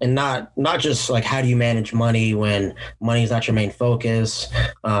 And not just like how do you manage money when money is not your main focus,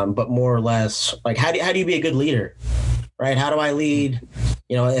 but more or less like how do you be a good leader, right? How do I lead?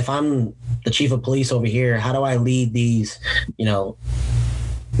 If I'm the chief of police over here, how do I lead these,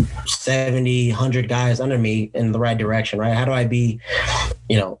 70, 100 guys under me in the right direction, right? How do I be,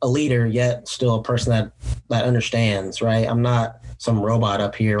 a leader yet still a person that understands, right? I'm not some robot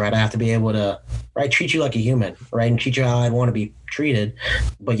up here, right? I have to be able to, right, treat you like a human, right, and treat you how I'd want to be treated,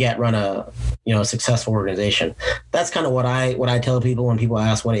 but yet run a successful organization. That's kind of what I tell people when people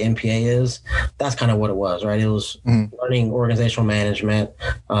ask what an MPA is. That's kind of what it was, right? It was learning organizational management,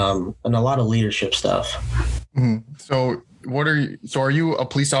 and a lot of leadership stuff. Mm-hmm. So are you a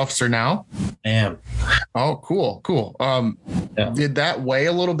police officer now? I am. Oh, cool. Yeah. Did that weigh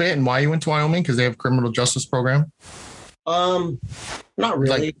a little bit and why you went to Wyoming? Because they have a criminal justice program? Not really.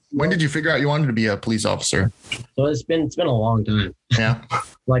 Like, when did you figure out you wanted to be a police officer? So it's been a long time. Yeah.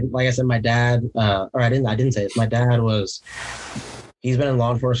 like I said, my dad, or I didn't say it. My dad he's been in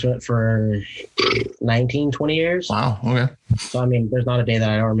law enforcement for 19, 20 years. Wow. Okay. So, I mean, there's not a day that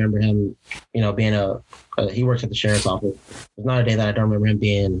I don't remember him, being he works at the sheriff's office. There's not a day that I don't remember him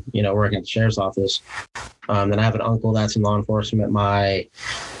being, working at the sheriff's office. Then I have an uncle that's in law enforcement. My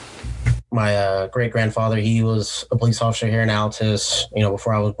great grandfather, he was a police officer here in Altus,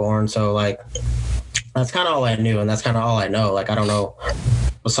 before I was born. So like, that's kind of all I knew. And that's kind of all I know. Like, I don't know,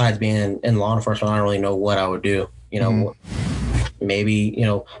 besides being in law enforcement, I don't really know what I would do, maybe,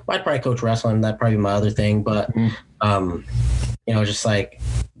 I'd probably coach wrestling. That'd probably be my other thing. But, just like,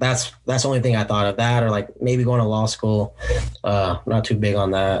 that's the only thing I thought of, that, or like maybe going to law school. Not too big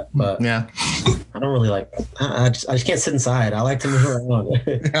on that, but yeah, I don't really like, I just can't sit inside. I like to move around.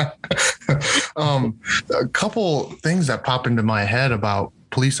 Yeah. A couple things that pop into my head about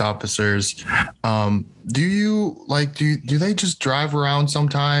police officers. Do they just drive around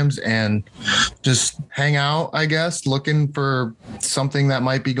sometimes and just hang out, I guess, looking for something that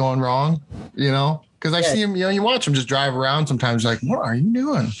might be going wrong, Because I see them, you watch them just drive around sometimes, like, what are you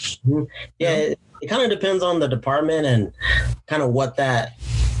doing? Mm-hmm. Yeah, it kind of depends on the department and kind of what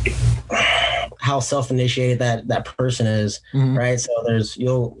how self-initiated that person is, mm-hmm. right?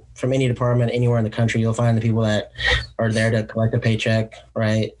 So from any department anywhere in the country, you'll find the people that are there to collect a paycheck,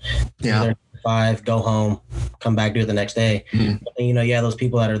 right? Yeah. 5, go home, come back, do it the next day. Mm-hmm. But then, those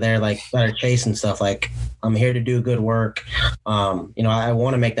people that are there, like, that are chasing stuff, like, I'm here to do good work. I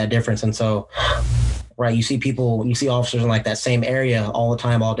want to make that difference. And so, right, you see officers in like that same area all the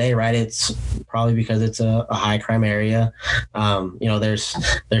time, all day, right? It's probably because it's a high crime area. There's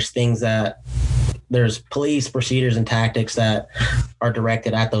things there's police procedures and tactics that are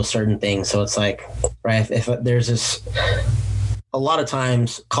directed at those certain things. So it's like, right, if there's this, a lot of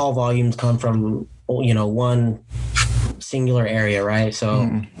times call volumes come from, one singular area, right?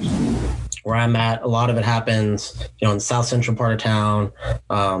 So where I'm at, a lot of it happens, in the south central part of town,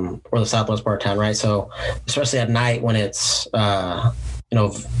 or the southwest part of town, right? So especially at night when it's, a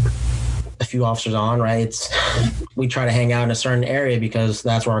few officers on, right? We try to hang out in a certain area because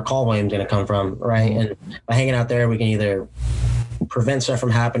that's where our call volume is going to come from, right? And by hanging out there, we can either prevent stuff from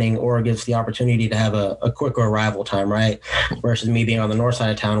happening or it gives the opportunity to have a quicker arrival time, right? Versus me being on the north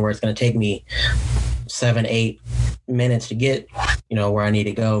side of town where it's going to take me 7-8 minutes to get, where I need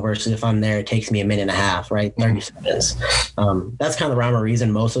to go, versus if I'm there, it takes me a minute and a half, right? 30 seconds. That's kind of the rime or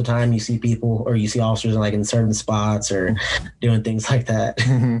reason. Most of the time you see people or you see officers like in certain spots or doing things like that.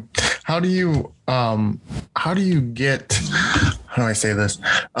 Mm-hmm. How do you get, how do I say this?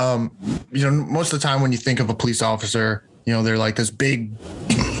 Most of the time when you think of a police officer, they're like this big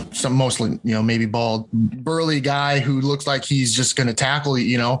some mostly, maybe bald, burly guy who looks like he's just going to tackle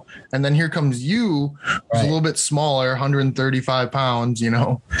you, and then here comes you, who's a little bit smaller, 135 pounds, and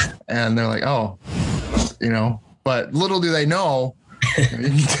they're like, oh, but little do they know,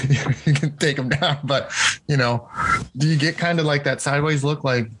 you can take them down. But, do you get kind of like that sideways look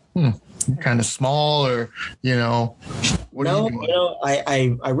like, kind of small, or, what no, are you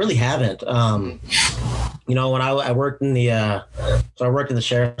doing? I really haven't. When I worked in the so I worked in the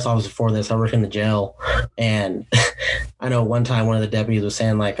sheriff's office before this. I worked in the jail, and I know one time one of the deputies was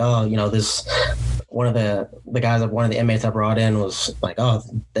saying like, oh, this one of the guys one of the inmates I brought in was like, oh,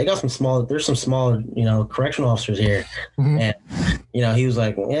 there's some small correctional officers here, and he was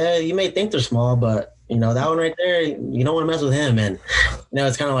like, yeah, you may think they're small, but that one right there, you don't want to mess with him. And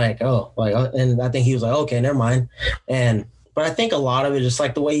it's kind of like, and I think he was like, okay, never mind. But I think a lot of it is just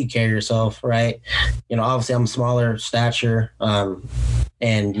like the way you carry yourself, right? Obviously I'm smaller stature, and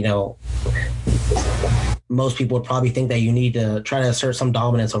most people would probably think that you need to try to assert some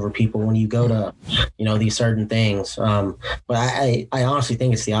dominance over people when you go to, these certain things. But I honestly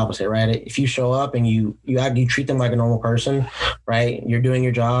think it's the opposite, right? If you show up and you treat them like a normal person, right? You're doing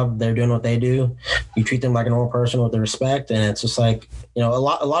your job, they're doing what they do. You treat them like a normal person with the respect, and it's just like, a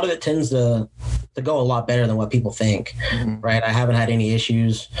lot of it tends to go a lot better than what people think, right? I haven't had any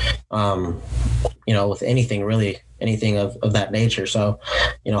issues, with anything really. Anything of that nature. So,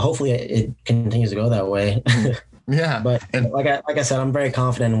 hopefully it continues to go that way. Yeah. But like I said, I'm very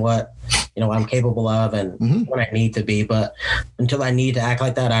confident in what I'm capable of and what I need to be. But until I need to act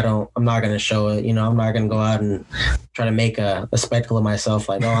like that, I'm not going to show it. I'm not going to go out and try to make a spectacle of myself.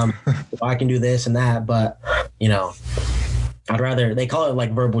 Like, oh, I can do this and that. But, I'd rather, they call it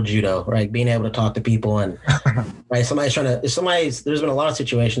like verbal judo, right? Being able to talk to people and right. There's been a lot of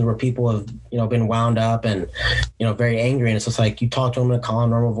situations where people have, been wound up and, very angry. And it's just like, you talk to them in a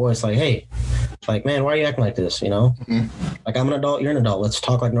calm, normal voice, like, hey, like, man, why are you acting like this? Like, I'm an adult, you're an adult. Let's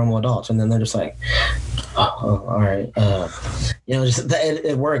talk like normal adults. And then they're just like, oh all right.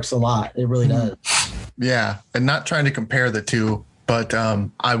 It works a lot. It really does. Yeah. And not trying to compare the two. But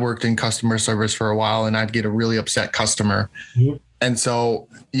I worked in customer service for a while, and I'd get a really upset customer. And so,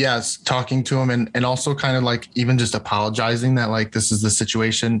 yes, talking to them and also kind of like even just apologizing that like this is the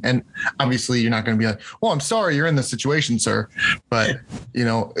situation. And obviously you're not going to be like, well, I'm sorry you're in this situation, sir. But,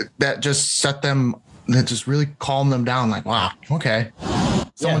 that just that just really calmed them down. Like, wow, okay.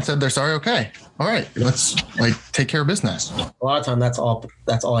 Someone said they're sorry. Okay. All right. Let's take care of business. A lot of time that's all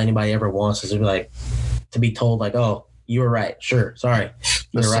anybody ever wants is to be told like, oh, you were right. Sure. Sorry.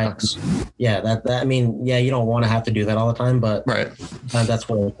 You're right. Yeah. You don't want to have to do that all the time, but right. That's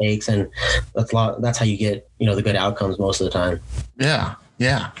what it takes. And that's how you get, the good outcomes most of the time. Yeah.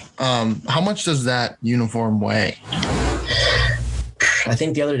 Yeah. How much does that uniform weigh? I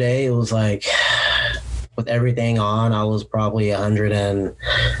think the other day it was like with everything on, I was probably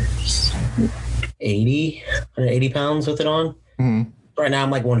 180 pounds with it on. Mm-hmm. Right now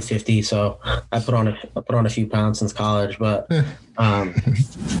I'm like 150, so I put on a few pounds since college, but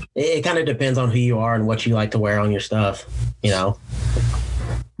it kind of depends on who you are and what you like to wear on your stuff,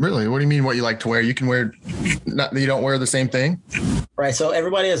 Really? What do you mean what you like to wear? You can wear, you don't wear the same thing? Right. So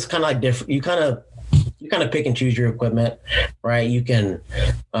everybody is kind of like different. You kind of pick and choose your equipment, right? You can,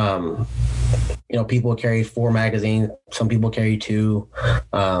 people carry 4 magazines. Some people carry 2.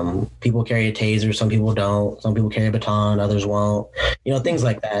 People carry a taser. Some people don't. Some people carry a baton. Others won't. Things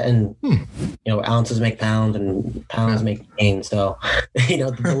like that. And, ounces make pounds and pounds make gains. So,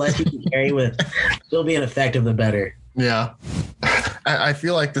 the less you can carry with still being effective, the better. Yeah. I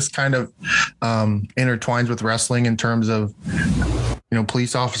feel like this kind of intertwines with wrestling in terms of,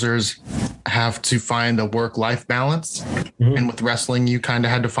 police officers have to find a work-life balance. Mm-hmm. And with wrestling, you kind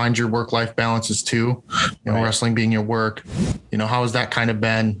of had to find your work-life balances too. Right. Wrestling being your work. How has that kind of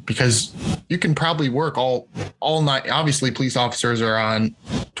been? Because you can probably work all night. Obviously, police officers are on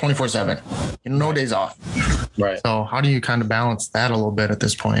 24/7. No days off. Right. So how do you kind of balance that a little bit at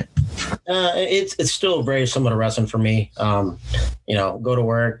this point? It's still very similar to wrestling for me. Go to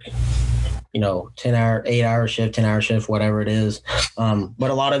work, 10-hour, 8-hour shift, 10-hour shift, whatever it is. But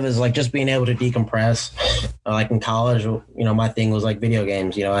a lot of it is like just being able to decompress. Like in college, my thing was like video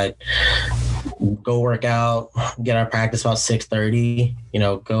games. I'd go work out, get out of practice about 6:30,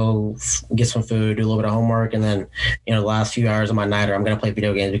 go get some food, do a little bit of homework. And then, the last few hours of my night, I'm going to play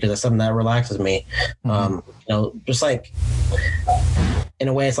video games because that's something that relaxes me. Mm-hmm. Just like in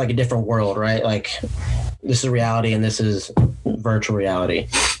a way, it's like a different world, right? Like this is reality and this is virtual reality.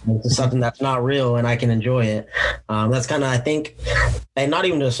 It's something that's not real and I can enjoy it. That's kind of, I think, and not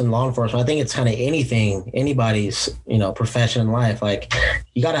even just in law enforcement, I think it's kind of anybody's, profession in life. Like,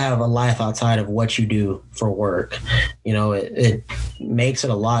 you got to have a life outside of what you do for work. It makes it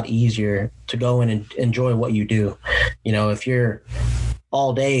a lot easier to go in and enjoy what you do. If you're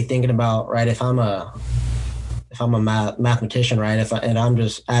all day thinking about, right, if I'm a mathematician, right, and I'm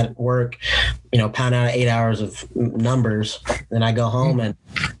just at work, pound out 8 hours of numbers, then I go home and,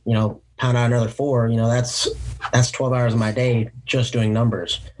 pound out another 4, that's 12 hours of my day just doing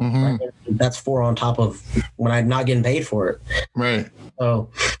numbers. Right? That's 4 on top of when I'm not getting paid for it. Right. So,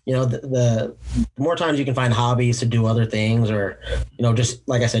 the more times you can find hobbies to do other things, or, just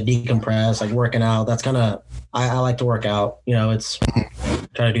like I said, decompress, like working out. That's kind of, I like to work out, it's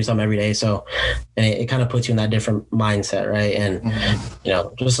try to do something every day. So, and it kind of puts you in that different mindset. Right. And,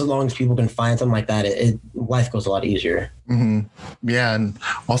 just as long as people can find something like that, life goes a lot easier. Yeah. And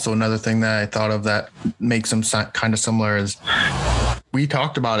also another thing that I thought of that makes them kind of similar is we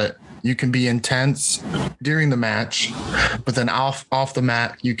talked about it. You can be intense during the match, but then off the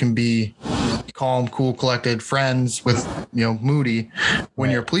mat, you can be calm, cool, collected, friends with, moody. When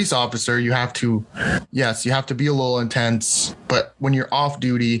you're a police officer, you have to be a little intense, but when you're off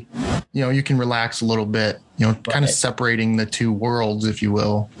duty, you can relax a little bit, kind of separating the two worlds, if you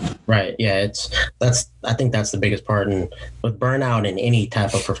will. Right. Yeah. I think that's the biggest part. And with burnout in any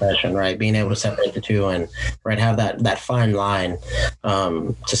type of profession, right, being able to separate the two and, right, have that fine line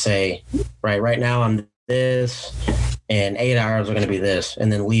to say, right now I'm this, and 8 hours are going to be this,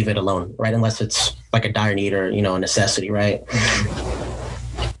 and then leave it alone, right? Unless it's like a dire need or, a necessity, right?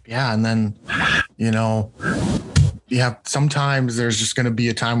 Yeah. And then, sometimes there's just going to be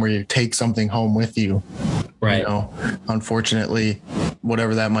a time where you take something home with you, right? Unfortunately,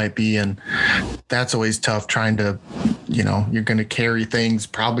 whatever that might be. And that's always tough, trying to, you're going to carry things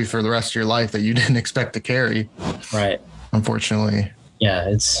probably for the rest of your life that you didn't expect to carry. Right. Unfortunately. Yeah.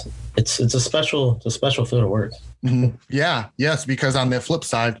 It's a special field of work. Yeah. Yes. Because on the flip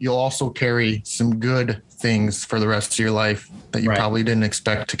side, you'll also carry some good things for the rest of your life that you probably didn't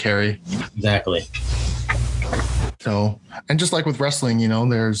expect to carry. Exactly. So, and just like with wrestling,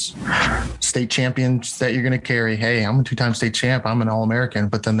 there's state champions that you're going to carry. Hey, I'm a 2-time state champ. I'm an All-American.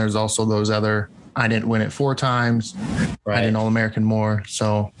 But then there's also those other, I didn't win it 4 times. Right. I didn't All-American more.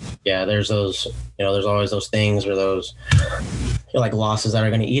 So, yeah, there's those, there's always those things or those like losses that are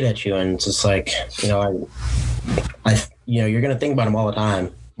going to eat at you. And it's just like, you're going to think about them all the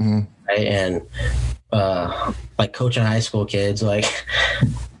time. Right? And like coaching high school kids,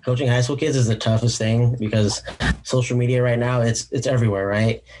 coaching high school kids is the toughest thing because social media right now, it's everywhere,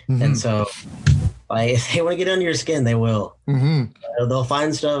 right? And so, if they want to get under your skin, they will. They'll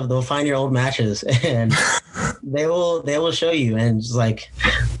find stuff. They'll find your old matches, and they will show you. And it's like,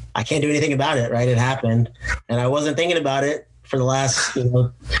 I can't do anything about it, right? It happened, and I wasn't thinking about it for the last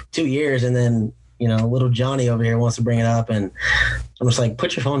 2 years, and then little Johnny over here wants to bring it up, and I'm just like,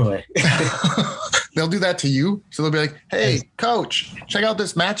 put your phone away. They'll do that to you. So they'll be like, hey, coach, check out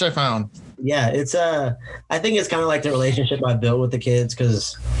this match I found. Yeah, it's I think it's kind of like the relationship I built with the kids,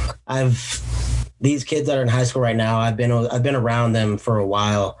 because these kids that are in high school right now, I've been around them for a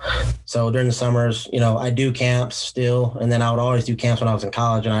while. So during the summers, I do camps still, and then I would always do camps when I was in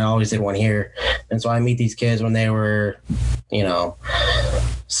college, and I always did one here. And so I meet these kids when they were,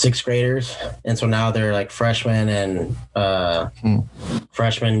 6th graders, and so now they're like freshmen and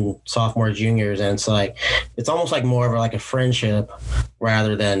freshmen, sophomore, juniors, and it's like it's almost like more of like a friendship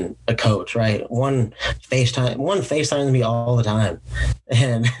rather than a coach, right? One FaceTimes me all the time,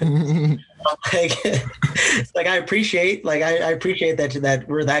 and like I appreciate that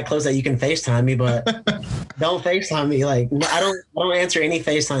we're that close that you can FaceTime me, but don't FaceTime me. Like I don't answer any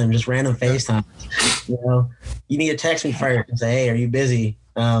FaceTime, just random FaceTime. You need to text me first and say, hey, are you busy?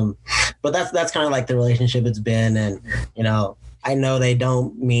 But that's kind of like the relationship it's been. And, I know they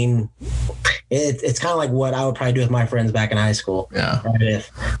don't mean it's kind of like what I would probably do with my friends back in high school. Yeah. Right?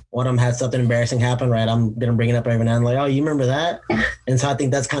 If one of them had something embarrassing happen, right, I'm going to bring it up every now and then, like, oh, you remember that? And so I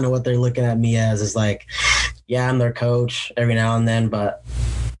think that's kind of what they're looking at me as, is like, yeah, I'm their coach every now and then, but,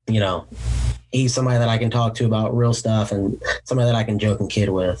 he's somebody that I can talk to about real stuff and somebody that I can joke and kid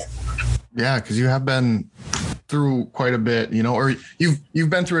with. Yeah, because you have been through quite a bit, or you've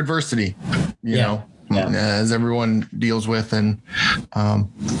been through adversity, you know, as everyone deals with, and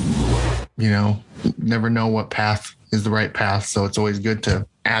never know what path is the right path. So it's always good to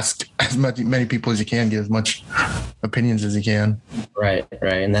ask many people as you can, get as much opinions as you can. Right.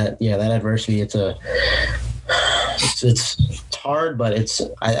 And that adversity, it's hard, but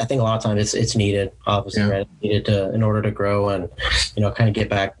I think a lot of times it's needed, obviously, right? It's needed in order to grow and, kind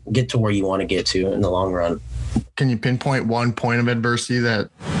of get to where you want to get to in the long run. Can you pinpoint one point of adversity that,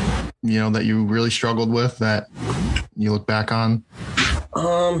 that you really struggled with that you look back on?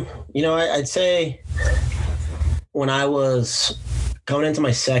 I'd say when I was coming into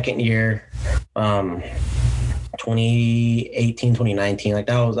my second year, 2018, 2019, like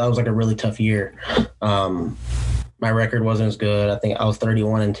that was like a really tough year. My record wasn't as good. I think I was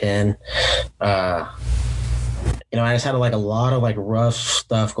 31-10. I just had like a lot of like rough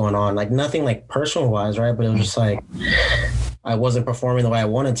stuff going on, like nothing like personal wise, right? But it was just like I wasn't performing the way I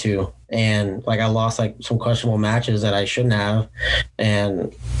wanted to, and like I lost like some questionable matches that I shouldn't have,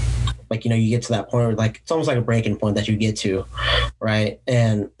 and like you get to that point where like it's almost like a breaking point that you get to, right?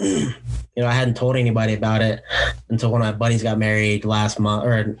 And I hadn't told anybody about it until one of my buddies got married last month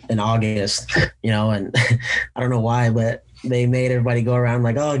or in August, and I don't know why, but they made everybody go around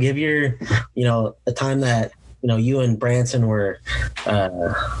like, oh, give your, the time that you and Branson were,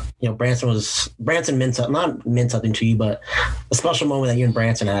 Branson meant something to you, but a special moment that you and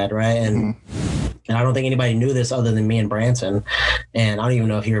Branson had, right? And and I don't think anybody knew this other than me and Branson, and I don't even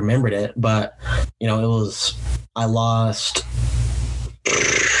know if he remembered it, but I lost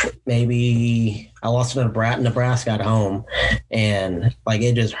to Nebraska at home, and like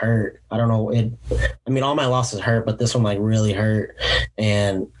it just hurt. I don't know. All my losses hurt, but this one like really hurt.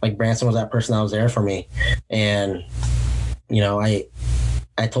 And like Branson was that person that was there for me, and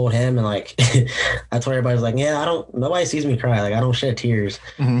I told him, and like I told everybody, I was like, yeah, nobody sees me cry, like I don't shed tears,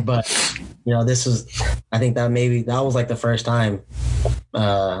 but I think that was like the first time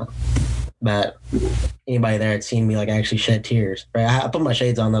that anybody there had seen me like actually shed tears, right? I put my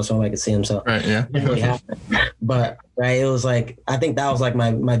shades on though so I could see them, so right, yeah. It didn't really happen. But right, it was like I think that was like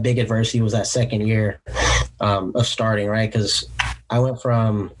my big adversity was that second year of starting, right? Because I went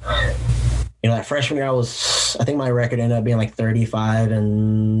from that freshman year, I think my record ended up being like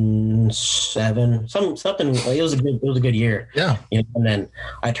 35-7, something. Like it was a good year. Yeah. And then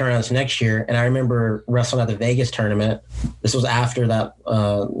I turned on this next year, and I remember wrestling at the Vegas tournament. This was after that,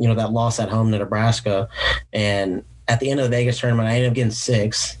 that loss at home to Nebraska, and at the end of the Vegas tournament, I ended up getting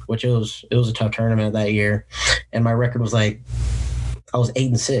 6th, which it was a tough tournament that year, and my record was like I was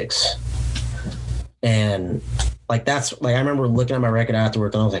 8-6, and like that's like I remember looking at my record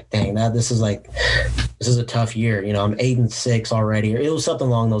afterwards, and I was like, dang, this is a tough year. I'm 8-6 already, or it was something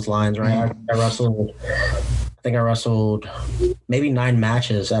along those lines, right? I think I wrestled maybe 9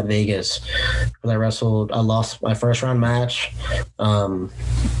 matches at Vegas. I lost my first round match, and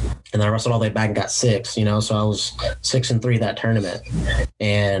I wrestled all the way back and got 6. So I was 6-3 that tournament,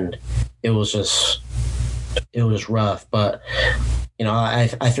 and it was just rough, but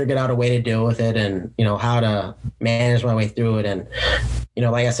I figured out a way to deal with it, and how to manage my way through it. And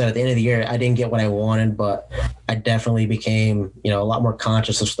like I said, at the end of the year, I didn't get what I wanted, but I definitely became a lot more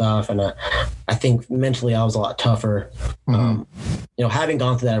conscious of stuff, and I think mentally I was a lot tougher. Having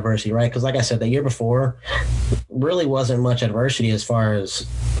gone through that adversity, right? Because like I said, the year before really wasn't much adversity as far as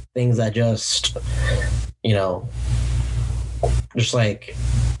things that just like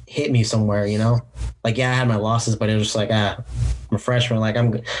hit me somewhere, like, yeah, I had my losses, but it was just like, I'm a freshman. Like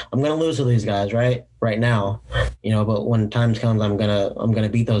I'm going to lose to these guys right now, but when times comes, I'm going to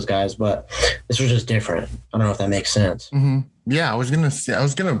beat those guys. But this was just different. I don't know if that makes sense. Mm-hmm. Yeah. I was going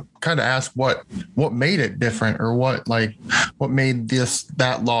to kind of ask what made it different, or what made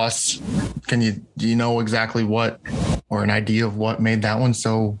that loss. Do you know exactly what, or an idea of what made that one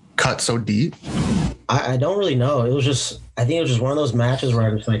cut so deep? I don't really know. I think it was just one of those matches where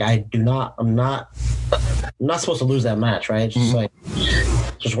I was like, I'm not supposed to lose that match, right? It's just like,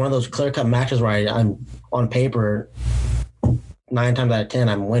 just one of those clear cut matches where I'm on paper 9 times out of 10,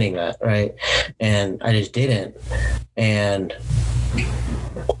 I'm winning that, right? And I just didn't. And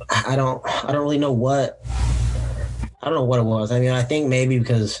I don't really know what, I don't know what it was. I think maybe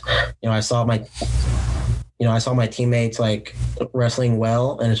because, I saw my teammates like wrestling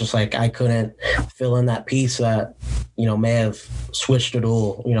well, and it's just like I couldn't fill in that piece that may have switched the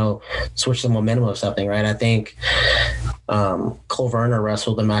duel, switched the momentum of something, right? I think Cole Verner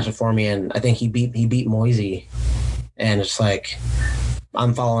wrestled the match for me, and I think he beat Moisey, and it's like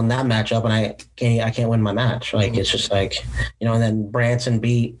I'm following that matchup, and I can't win my match. Like it's just like and then Branson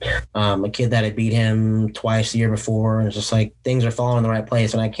beat a kid that had beat him twice the year before, and it's just like things are falling in the right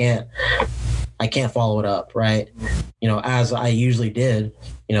place, and I can't follow it up, right? As I usually did,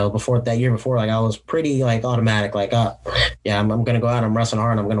 before that year before, like I was pretty like automatic, like, yeah, I'm going to go out, I'm wrestling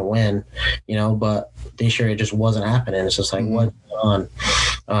hard, I'm going to win, but this year it just wasn't happening. It's just like, what's going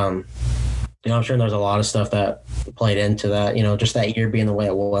on? I'm sure there's a lot of stuff that played into that, just that year being the way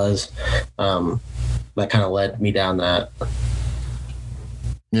it was, that kind of led me down that.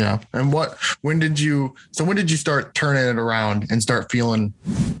 Yeah. And when did you start turning it around and start feeling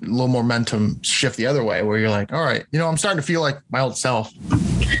a little momentum shift the other way where you're like, all right, I'm starting to feel like my old self?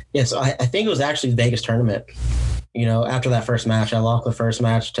 Yeah. So I think it was actually the Vegas tournament. After that first match, I lost the first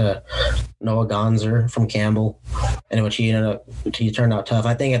match to Noah Gonzer from Campbell, in which he turned out tough.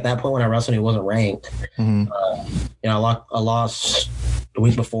 I think at that point when I wrestled, he wasn't ranked. Mm-hmm. I lost the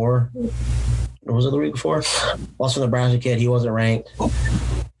week before. Or was it the week before? Lost to the Nebraska kid. He wasn't ranked.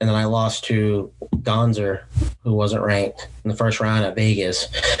 And then I lost to Gonzer, who wasn't ranked, in the first round at Vegas.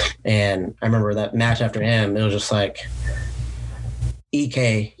 And I remember that match after him, it was just like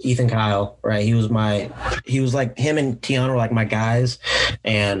Ethan Kyle, right? He was like, him and Tiana were like my guys.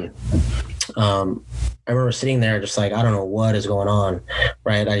 And I remember sitting there just like, I don't know what is going on,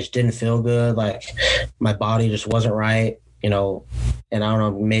 right? I just didn't feel good. Like my body just wasn't right, and I don't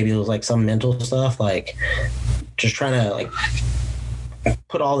know, maybe it was like some mental stuff, like just trying to like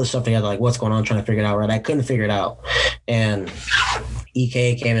put all this stuff together, like what's going on, trying to figure it out, right? I couldn't figure it out. And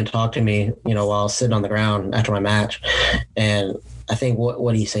EK came and talked to me, while I was sitting on the ground after my match. And I think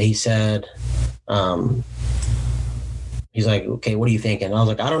what he said, he's like, okay, what are you thinking? I was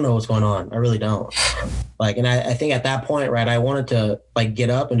like, I don't know what's going on. I really don't. Like, and I think at that point, right, I wanted to like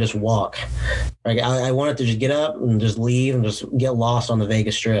get up and just walk. Like I wanted to just get up and just leave and just get lost on the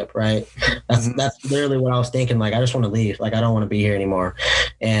Vegas Strip, right? That's literally what I was thinking. Like, I just want to leave. Like, I don't want to be here anymore.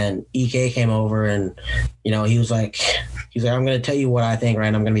 And EK came over and, he was like, I'm going to tell you what I think, right?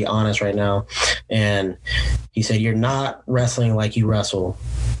 And I'm going to be honest right now. And he said, you're not wrestling like you wrestle.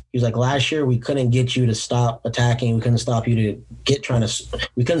 He was like, last year we couldn't get you to stop attacking. We couldn't stop you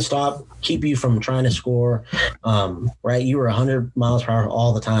we couldn't keep you from trying to score. Right. You were 100 miles per hour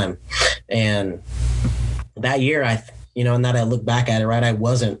all the time. And that year and that I look back at it, right, I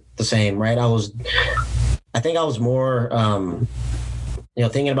wasn't the same, right? I think I was more,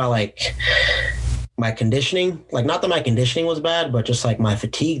 thinking about like my conditioning, like not that my conditioning was bad, but just like my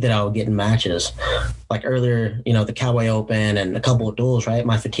fatigue that I would get in matches. Like earlier, the Cowboy Open and a couple of duels, right?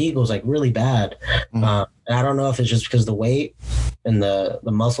 My fatigue was like really bad. Mm-hmm. And I don't know if it's just because of the weight and the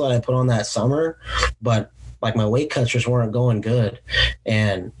muscle that I put on that summer, but like my weight cuts just weren't going good.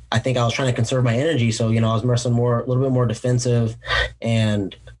 And I think I was trying to conserve my energy. So, I was wrestling a little bit more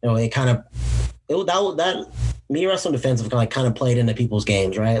me wrestling defensive kind of played into people's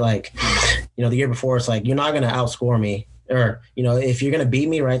games, right? Like, the year before, it's like, you're not going to outscore me, or, if you're going to beat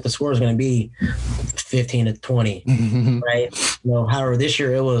me, right, the score is going to be 15-20, mm-hmm. right? However, this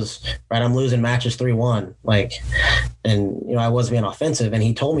year it was, right, I'm losing matches 3-1, like, and, I wasn't being offensive. And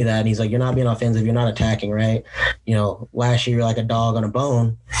he told me that, and he's like, you're not being offensive. You're not attacking, right? Last year you're like a dog on a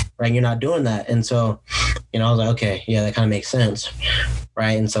bone, right? You're not doing that. And so, I was like, okay, yeah, that kind of makes sense.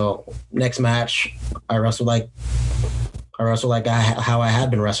 Right. And so next match, I wrestled like how I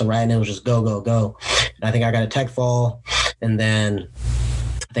had been wrestling, right? And it was just go, go, go. And I think I got a tech fall, and then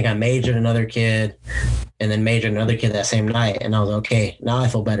I think I majored another kid, and then majored another kid that same night. And I was okay, now I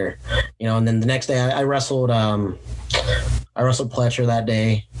feel better. And then the next day I wrestled Pletcher that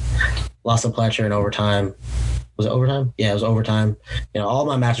day, lost to Pletcher in overtime. Was it overtime? Yeah, it was overtime. All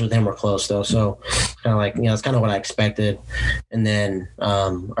my matches with him were close though. So kind of like, it's kind of what I expected. And then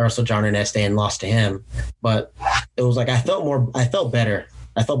I wrestled John Erneste and lost to him. But it was like, I felt better.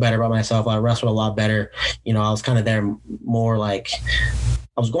 I felt better about myself. I wrestled a lot better. I was kind of there more like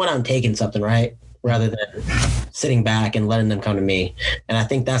I was going out and taking something, right? Rather than sitting back and letting them come to me. And I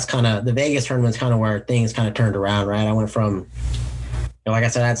think that's kind of the Vegas tournament's kind of where things kind of turned around, right? I went from, like I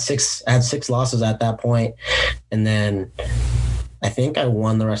said, I had six losses at that point. And then I think I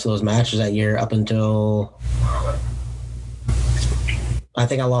won the rest of those matches that year up until I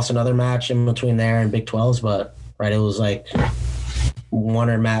think I lost another match in between there and Big 12s, but right, it was like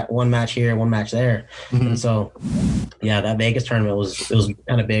one match here, one match there. Mm-hmm. And so, yeah, that Vegas tournament was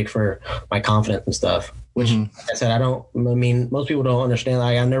kind of big for my confidence and stuff. Which, mm-hmm. like I said, most people don't understand.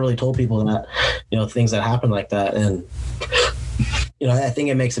 Like, I've never really told people that, things that happen like that. And, I think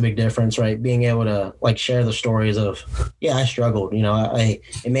it makes a big difference, right? Being able to like share the stories of, yeah, I struggled,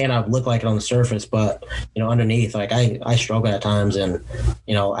 it may not look like it on the surface, but, underneath, like I struggled at times, and,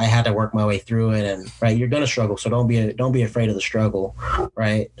 I had to work my way through it. And right, you're going to struggle. So don't be afraid of the struggle,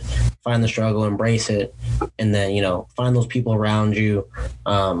 right? Find the struggle, embrace it. And then, find those people around you,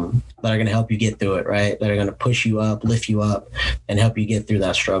 that are going to help you get through it, right? That are going to push you up, lift you up, and help you get through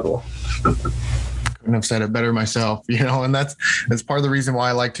that struggle. couldn't have said it better myself, and that's part of the reason why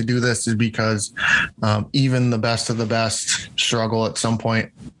I like to do this, is because even the best of the best struggle at some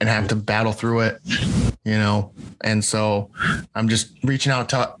point and have to battle through it, and so I'm just reaching out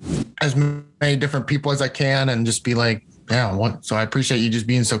to as many different people as I can and just be like, so I appreciate you just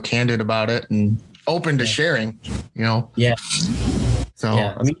being so candid about it and open to sharing, Yeah. So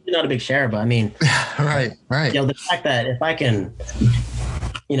yeah, I mean, you're not a big sharer, but I mean, right. The fact that if I can,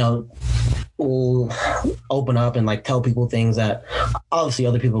 open up and like tell people things that obviously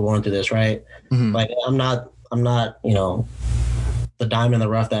other people are going through this, right? Mm-hmm. Like I'm not, the diamond in the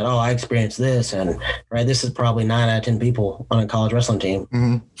rough that, I experienced this, and right, this is probably 9 out of 10 people on a college wrestling team,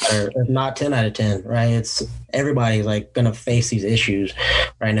 or if not 10 out of 10, right? It's everybody's like gonna face these issues,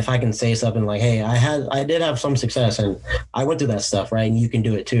 right? And if I can say something like, hey, I did have some success and I went through that stuff, right? And you can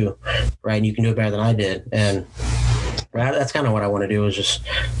do it too, right? And you can do it better than I did, and right, that's kind of what I want to do, is just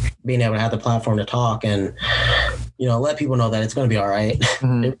being able to have the platform to talk and let people know that it's going to be all right.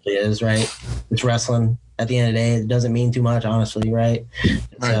 Mm-hmm. It really is, right? It's wrestling. At the end of the day, it doesn't mean too much, honestly, right?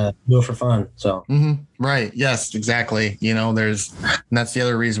 It's right. Do it for fun. So right. Yes, exactly. And that's the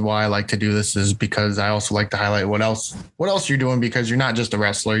other reason why I like to do this, is because I also like to highlight what else you're doing, because you're not just a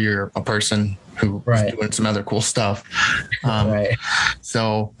wrestler, you're a person who's doing some other cool stuff. Right.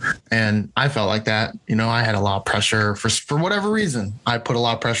 So, and I felt like that, I had a lot of pressure for whatever reason. I put a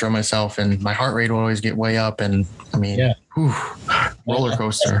lot of pressure on myself, and my heart rate would always get way up. And I mean, roller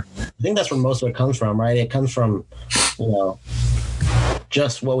coaster. I think that's where most of it comes from, right? It comes from,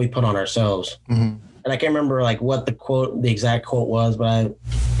 just what we put on ourselves. Mm-hmm. And I can't remember like what the exact quote was, but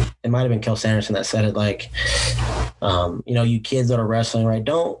it might've been Kel Sanderson that said it, like, you kids that are wrestling, right?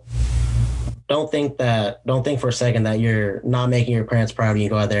 Don't think for a second that you're not making your parents proud when you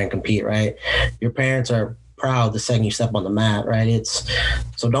go out there and compete, right? Your parents are proud the second you step on the mat, right?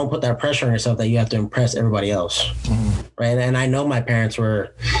 So don't put that pressure on yourself that you have to impress everybody else, right? And I know my parents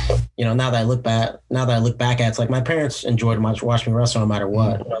were, now that I look back at it, it's like my parents enjoyed watching me wrestle no matter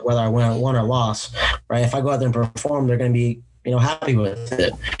what, whether I won or lost, right? If I go out there and perform, they're going to be, happy with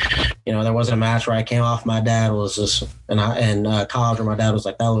it. There wasn't a match where I came off, my dad was just in college, where my dad was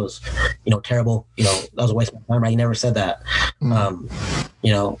like, that was, terrible. That was a waste of my time, right? He never said that.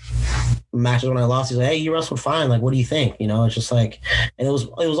 Matches when I lost, he's like, hey, you wrestled fine. Like, what do you think? It's just like, and it was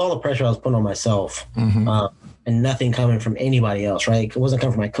all the pressure I was putting on myself. And nothing coming from anybody else, right? It wasn't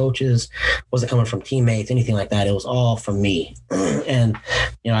coming from my coaches, wasn't coming from teammates, anything like that. It was all from me. And,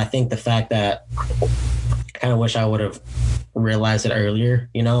 I think the fact that I kind of wish I would have realized it earlier,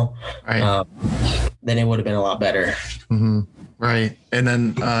 right. Then it would have been a lot better. Mm-hmm. Right. And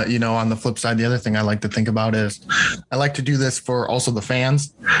then, on the flip side, the other thing I like to think about is I like to do this for also the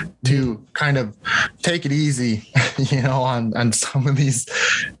fans to kind of take it easy, on some of these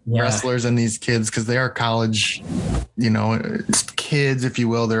wrestlers and these kids, because they are college, kids, if you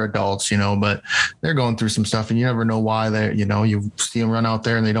will. They're adults, but they're going through some stuff, and you never know why they, you see them run out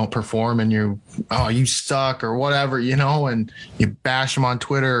there and they don't perform, and you suck or whatever, and you bash them on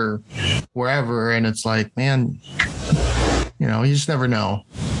Twitter or wherever. And it's like, man, you just never know.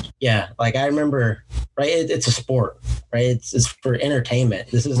 Yeah. Like I remember, right. It's a sport, right? It's for entertainment.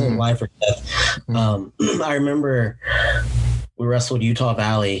 This isn't life or death. I remember we wrestled Utah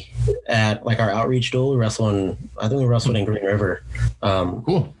Valley at like our outreach duel. I think we wrestled in Green River.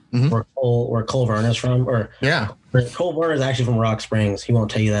 Cool. Where Cole Verner's from, Cole Verner is actually from Rock Springs. He won't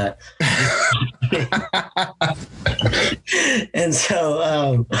tell you that. And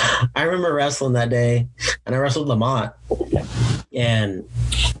so I remember wrestling that day, and I wrestled Lamont. And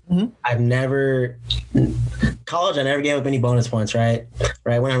I never gave up any bonus points, right?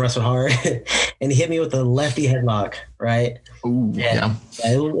 Right when I wrestled hard, and he hit me with a lefty headlock, right? Ooh, yeah.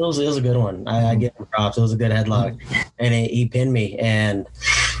 It was a good one. I give him props. It was a good headlock, and he pinned me. And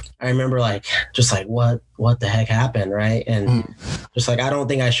I remember just what the heck happened, right? And just I don't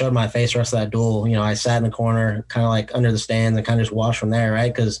think I showed my face the rest of that duel. I sat in the corner, kind of under the stands, and kind of just watched from there,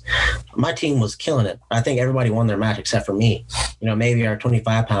 right? Because my team was killing it. I think everybody won their match except for me. Maybe our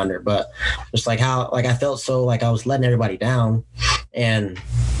 25-pounder, but just how I felt so I was letting everybody down. And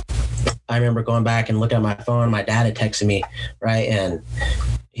I remember going back and looking at my phone. My dad had texted me, right? And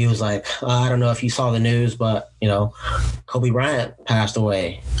he was like, I don't know if you saw the news, but, Kobe Bryant passed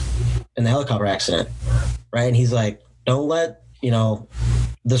away in the helicopter accident, right? And he's like, don't let,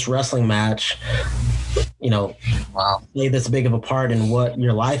 this wrestling match, play this big of a part in what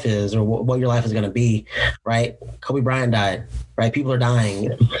your life is or what your life is going to be, right? Kobe Bryant died, right? People are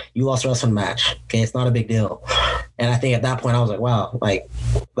dying. You lost a wrestling match. Okay, it's not a big deal. And I think at that point I was like, wow,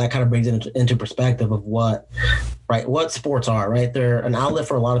 that kind of brings it into perspective of what sports are, right? They're an outlet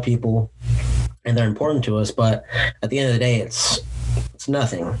for a lot of people. and they're important to us. But at the end of the day, it's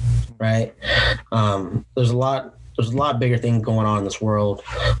nothing, right? There's a lot bigger things going on in this world.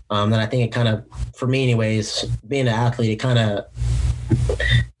 That I think it kind of, for me anyways, being an athlete,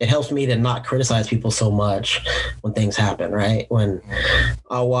 it helps me to not criticize people so much when things happen, right? When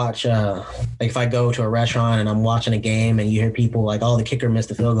I'll watch, like if I go to a restaurant and I'm watching a game and you hear people like, oh, the kicker missed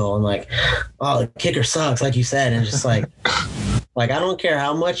the field goal. I'm like, oh, the kicker sucks, like you said. And it's just like, I don't care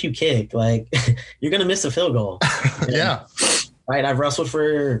how much you kick, like you're going to miss a field goal. Yeah. Right. I've wrestled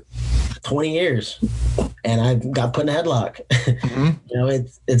for 20 years and I got put in a headlock.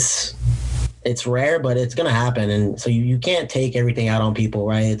 It's rare, but it's going to happen. And so you can't take everything out on people,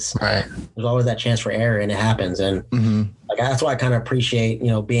 right? There's always that chance for error, and it happens. And that's why I kind of appreciate,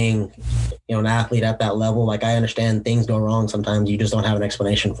 being, an athlete at that level. Like, I understand things go wrong sometimes. You just don't have an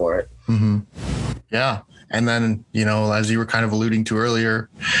explanation for it. Yeah. And then, as you were kind of alluding to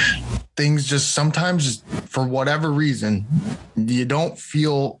earlier, things just sometimes, for whatever reason, you don't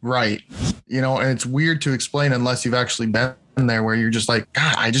feel right, and it's weird to explain unless you've actually been there, where you're just like,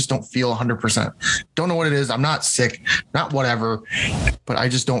 God, I just don't feel 100%. Don't know what it is. I'm not sick, not whatever, but I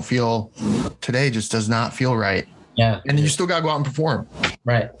just don't feel, today just does not feel right. Yeah. And you still got to go out and perform.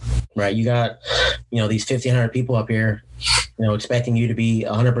 Right. You got, these 1,500 people up here, expecting you to be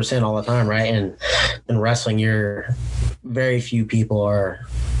 100% all the time. Right. And in wrestling, very few people are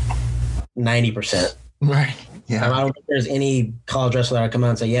 90%. Right. Yeah. I don't think there's any college wrestler that would come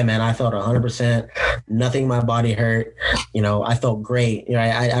out and say, yeah, man, I felt 100%. Nothing in my body hurt. I felt great.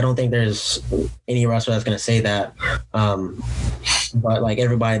 I don't think there's any wrestler that's going to say that. But like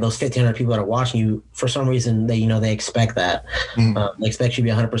everybody, those 1,500 people that are watching you, for some reason, they expect that. They expect you to be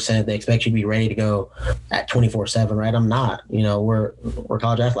 100%. They expect you to be ready to go at 24/7. Right? I'm not. We're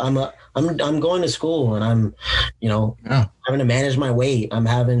college athletes. I'm going to school and I'm, having to manage my weight. I'm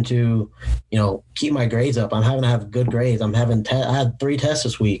having to, keep my grades up. I'm having to have good grades. I had 3 tests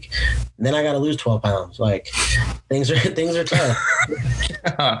this week, and then I got to lose 12 pounds. Like things are tough.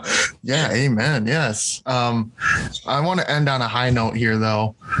 Yeah. Amen. Yes. I want to end on a high note here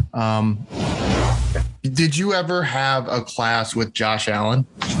though. Did you ever have a class with Josh Allen?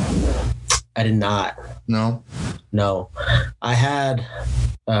 I did not. No. I had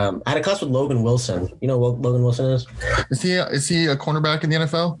a class with Logan Wilson. You know what Logan Wilson is? Is he a cornerback in the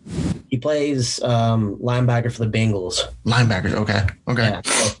NFL? He plays linebacker for the Bengals. Linebacker. Okay. Yeah,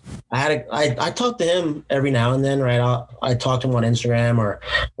 so I talk to him every now and then, right? I talk to him on Instagram, or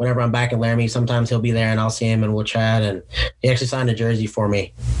whenever I'm back in Laramie, sometimes he'll be there and I'll see him and we'll chat. And he actually signed a jersey for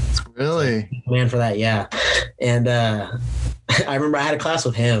me. Really? Man for that, yeah. And I remember I had a class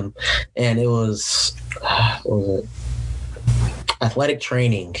with him, and it was what was it? Athletic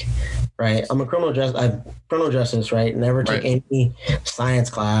training, right? I'm a criminal justice, right? Never took any science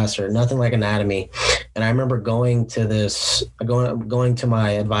class or nothing like anatomy. And I remember going to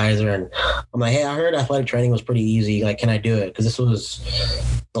my advisor, and I'm like, hey, I heard athletic training was pretty easy. Like, can I do it? Because this was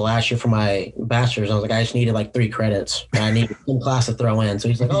the last year for my bachelor's. I was like, I just needed like 3 credits. I needed some class to throw in. So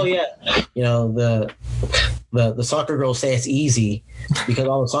he's like, oh yeah, the soccer girls say it's easy because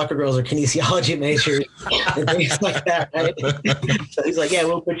all the soccer girls are kinesiology majors and things like that, right? So he's like, yeah,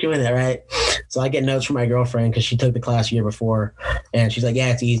 we'll put you in it, right? So I get notes from my girlfriend because she took the class a year before, and she's like,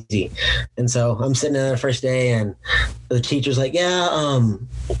 yeah, it's easy. And so I'm sitting there the first day, and the teacher's like, yeah,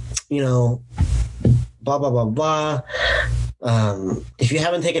 blah, blah, blah, blah. If you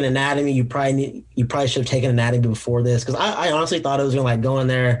haven't taken anatomy, you probably should have taken anatomy before this. Cause I honestly thought it was going to like go in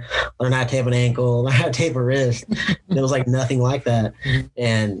there, learn how to tape an ankle, learn how to tape a wrist. And it was like nothing like that.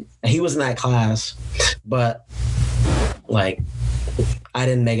 And he was in that class, but like, I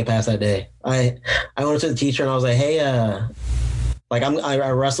didn't make it past that day. I went to the teacher and I was like, hey, like I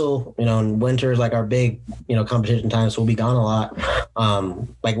wrestle, in winters, like our big, competition times, so we'll be gone a lot.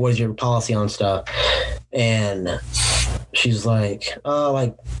 Like, what is your policy on stuff? And she's like, oh,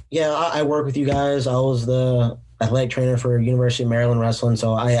 like, yeah, I work with you guys. I was the athletic trainer for University of Maryland wrestling,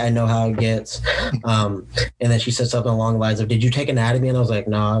 so I know how it gets. And then she said something along the lines of, did you take anatomy? And I was like,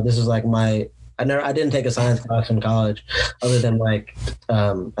 no, this is like I didn't take a science class in college other than like,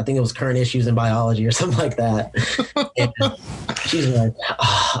 I think it was current issues in biology or something like that. And she's like,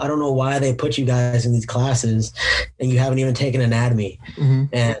 oh, I don't know why they put you guys in these classes and you haven't even taken anatomy. Mm-hmm.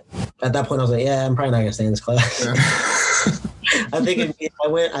 And at that point I was like, yeah, I'm probably not going to stay in this class. I think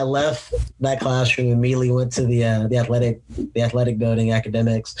I left that classroom, immediately went to the athletic building,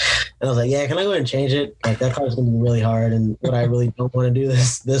 academics, and I was like, yeah, can I go ahead and change it? Like, that class is gonna be really hard, and what I really don't want to do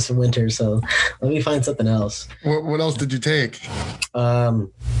this winter, so let me find something else. What else did you take? For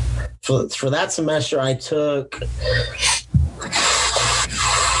that semester, I took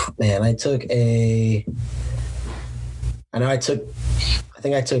Man, I think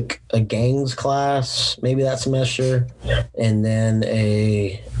I took a gangs class maybe that semester, and then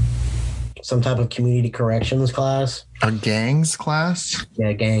some type of community corrections class. A gangs class?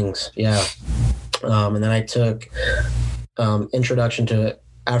 Yeah, gangs. Yeah. And then I took Introduction to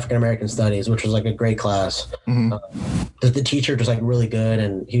African American Studies, which was like a great class. The teacher was like really good,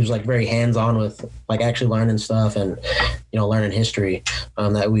 and he was like very hands on with like actually learning stuff and learning history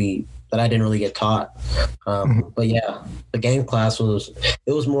that I didn't really get taught. But yeah, the gang class was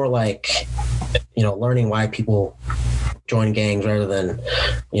more like learning why people join gangs rather than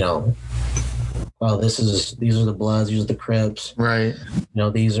oh, these are the Bloods, these are the Crips, right?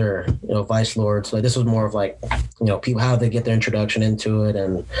 These are Vice Lords. Like this was more of like people, how they get their introduction into it,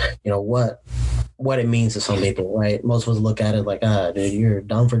 and what it means to some people, right? Most of us look at it like, dude, you're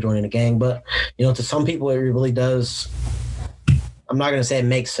dumb for joining a gang, but to some people it really does. I'm not going to say it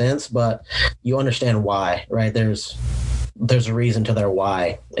makes sense, but you understand why, right? There's a reason to their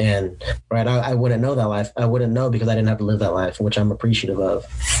why, and right, I wouldn't know that life. I wouldn't know because I didn't have to live that life, which I'm appreciative of.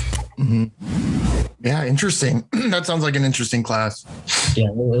 Yeah, interesting. That sounds like an interesting class. Yeah,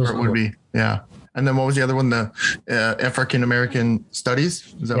 it would be. Yeah. And then what was the other one? The African American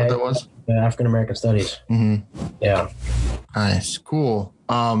Studies? Is that what that was? Yeah, African American Studies. Yeah. Nice. Cool.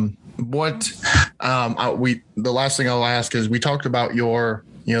 The last thing I'll ask is, we talked about your,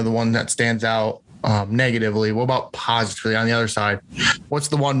 the one that stands out negatively. What about positively on the other side? What's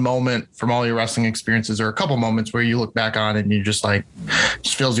the one moment from all your wrestling experiences, or a couple moments, where you look back on it and you just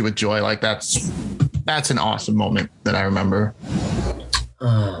fills you with joy? Like that's an awesome moment that I remember.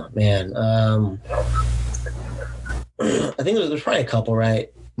 Oh man. I think there's probably a couple,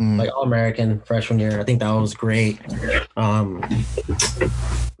 right? Like All American freshman year. I think that was great.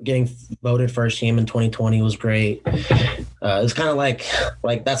 Getting voted first team in 2020 was great. It's kind of like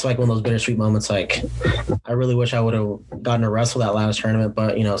that's like one of those bittersweet moments. Like, I really wish I would have gotten to wrestle that last tournament,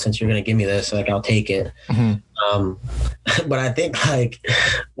 but since you're gonna give me this, like, I'll take it. But I think like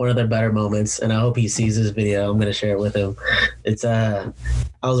one of their better moments, and I hope he sees this video, I'm gonna share it with him. It's I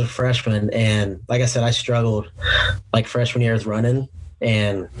was a freshman, and like I said, I struggled like freshman year with running.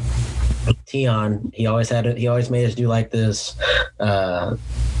 And Tion, he always made us do like this, a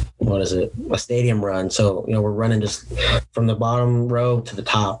stadium run. So, we're running just from the bottom row to the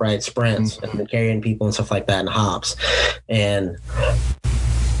top, right? Sprints, and carrying people and stuff like that, and hops. And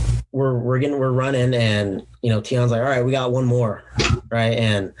we're running, and, Tion's like, all right, we got one more. Right.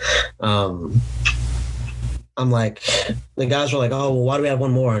 And, I'm like, the guys were like, oh, well, why do we have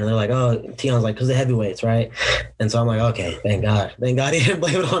one more? And they're like, oh, Tion's like, because the heavyweights, right? And so I'm like, okay, thank God he didn't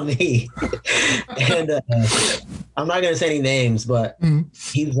blame it on me. And I'm not gonna say any names, but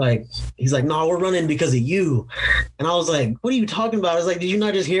he's like, no, we're running because of you. And I was like, what are you talking about? I was like, did you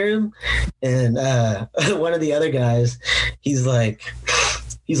not just hear him? And one of the other guys, he's like,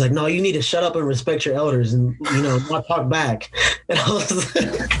 no, you need to shut up and respect your elders and not talk back. And I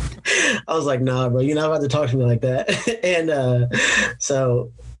was like, nah, bro, you're not about to talk to me like that. And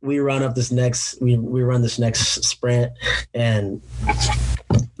so we run this next sprint, and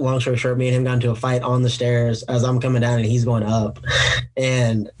long story short, me and him got into a fight on the stairs as I'm coming down and he's going up.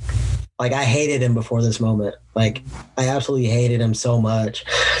 And like, I hated him before this moment. Like, I absolutely hated him so much.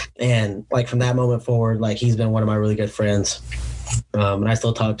 And like, from that moment forward, like, he's been one of my really good friends. And I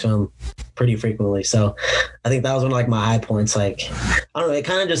still talk to him pretty frequently. So I think that was one of like my high points. Like, I don't know, it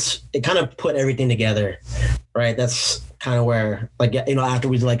kind of put everything together, right? That's kind of where, like, after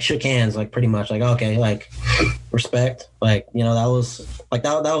we like shook hands, like, pretty much like, okay, like, respect, like, that was like,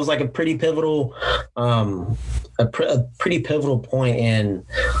 that was like a pretty pivotal, pretty pivotal point in,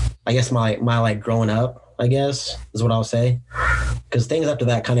 I guess, my like growing up, I guess is what I'll say. Because things after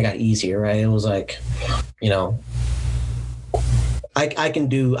that kind of got easier, right? It was like, I can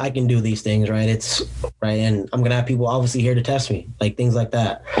do these things, right? It's right. And I'm going to have people obviously here to test me, like things like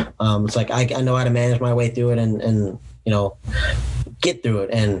that. It's like, I know how to manage my way through it and get through it.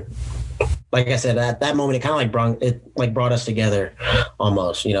 And like I said, at that moment, it kind of brought us together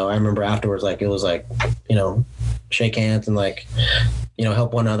almost, I remember afterwards, like, it was like, shake hands and like,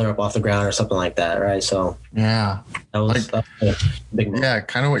 help one another up off the ground or something like that. Right. So yeah, that was a big moment. Yeah.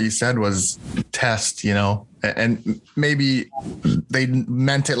 Kind of what you said was test, and maybe they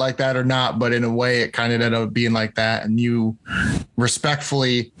meant it like that or not, but in a way it kind of ended up being like that. And you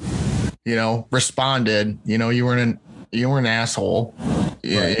respectfully, responded, you weren't an asshole,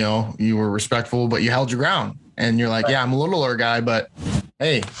 right. You were respectful, but you held your ground and you're like, right. Yeah, I'm a littler guy, but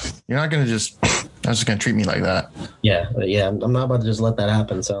hey, you're not going to just treat me like that. Yeah. I'm not about to just let that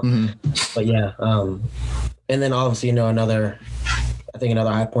happen. So, But yeah. And then obviously, I think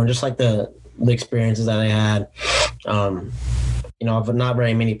another high point, just like the experiences that I had. But not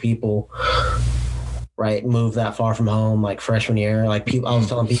very many people, right, move that far from home, like freshman year. Like people, I was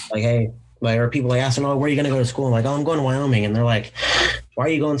telling people like, hey, like, or people like asking, oh, where are you going to go to school? I'm like, oh, I'm going to Wyoming. And they're like, why are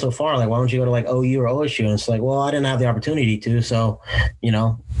you going so far? Like, why don't you go to like OU or OSU? And it's like, well, I didn't have the opportunity to. So,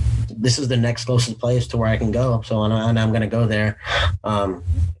 this is the next closest place to where I can go. So, and I'm going to go there. Right.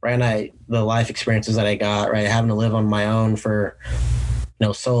 And the life experiences that I got, right, having to live on my own for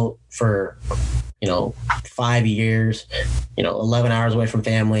 5 years, 11 hours away from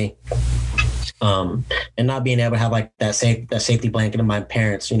family. And not being able to have like that safety blanket of my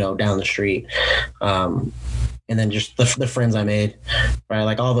parents, down the street. And then just the friends I made, right?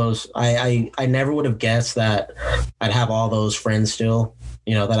 Like all those, I never would have guessed that I'd have all those friends still,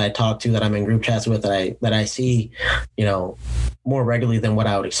 that I talk to, that I'm in group chats with, that I see, more regularly than what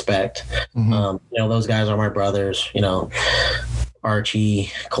I would expect. Mm-hmm. Those guys are my brothers,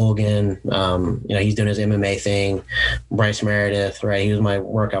 Archie Colgan, he's doing his MMA thing. Bryce Meredith, right? He was my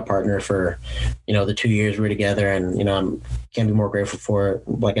workout partner for, the 2 years we were together, and I can't be more grateful for it.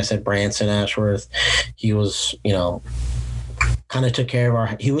 Like I said, Branson Ashworth, he was, kind of took care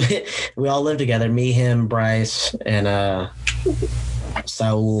of we all lived together, me, him, Bryce, and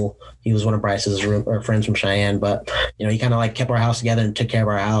Saul. He was one of Bryce's friends from Cheyenne, but he kind of like kept our house together and took care of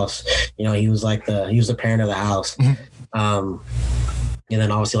our house. He was the parent of the house. Mm-hmm. And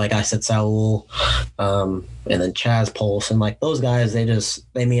then obviously, like I said, Saul, and then Chaz Pulse, and like those guys,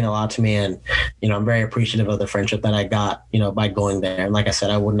 they mean a lot to me. And, I'm very appreciative of the friendship that I got, by going there. And like I said,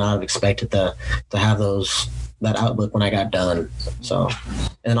 I would not have expected to have that outlook when I got done. So,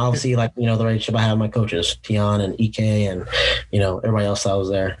 and then obviously, like, the relationship I had with my coaches, Tian and EK, and, everybody else that was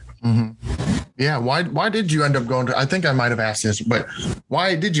there. Mm-hmm. Yeah. Why did you end up going to, I think I might've asked this, but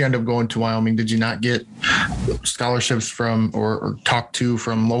why did you end up going to Wyoming? Did you not get scholarships from, or talk to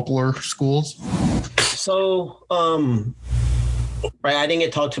from local schools? So, right. I didn't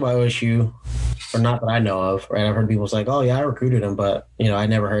get talked to by OSU, or not that I know of, right? I've heard people say like, oh yeah, I recruited him, but I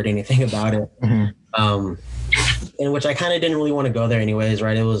never heard anything about it. Mm-hmm. In which I kind of didn't really want to go there anyways.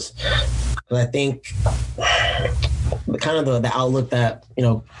 Right. It was, I think the outlook that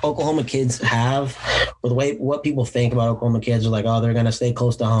Oklahoma kids have, or the way what people think about Oklahoma kids are like, oh, they're going to stay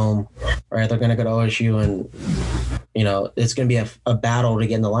close to home, right? They're going to go to OSU, and it's going to be a battle to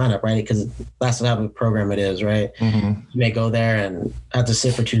get in the lineup, right? Because that's the type of program it is, right? Mm-hmm. You may go there and have to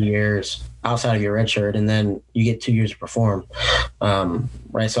sit for 2 years outside of your red shirt, and then you get 2 years to perform,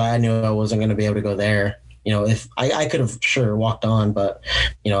 right? So I knew I wasn't going to be able to go there. If I could have walked on, but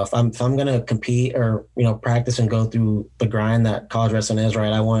if I'm going to compete or practice and go through the grind that college wrestling is,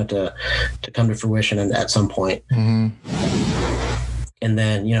 right, I want it to come to fruition and at some point. Mm-hmm. And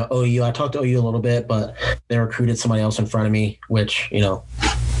then OU, I talked to OU a little bit, but they recruited somebody else in front of me, which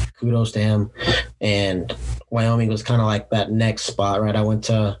kudos to him. And Wyoming was kind of like that next spot, right? I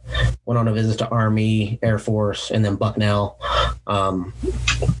went on a visit to Army, Air Force, and then Bucknell. And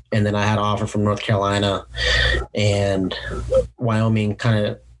then I had an offer from North Carolina, and Wyoming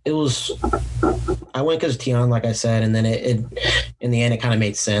I went because of Tian, like I said, and then it in the end, it kind of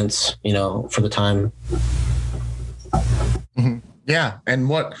made sense, for the time. Mm-hmm. Yeah. And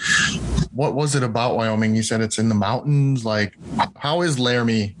what was it about Wyoming? You said it's in the mountains. Like, how is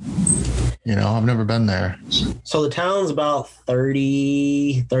Laramie? I've never been there. So the town's about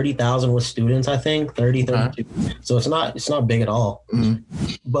 30,000 with students, I think, 32. Okay. So it's not big at all.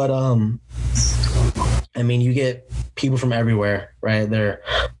 Mm-hmm. But, you get people from everywhere, right?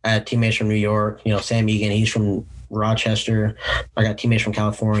 I had teammates from New York, Sam Egan, he's from Rochester. I got teammates from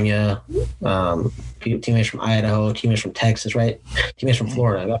California, teammates from Idaho, teammates from Texas, right? Teammates from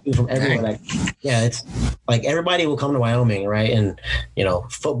Florida. I got people from everywhere. Like, yeah, it's like everybody will come to Wyoming, right? And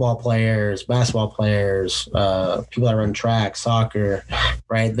football players, basketball players, people that run track, soccer,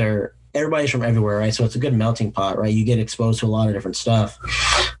 right? Everybody's from everywhere, right? So it's a good melting pot, right? You get exposed to a lot of different stuff.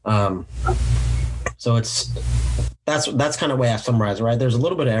 So that's kind of the way I summarize it, right? There's a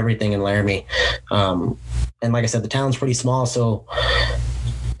little bit of everything in Laramie. And like I said, the town's pretty small,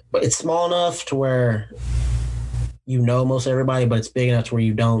 but it's small enough to where most everybody, but it's big enough to where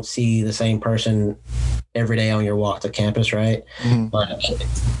you don't see the same person every day on your walk to campus, right? Mm-hmm. But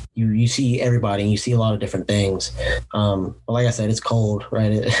you see everybody, and you see a lot of different things. But like I said, it's cold,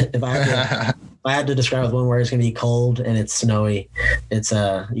 right? If I had to describe it with one word, it's gonna be cold and it's snowy. It's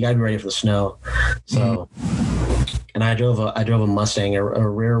you gotta be ready for the snow. So. Mm-hmm. and I drove a Mustang, a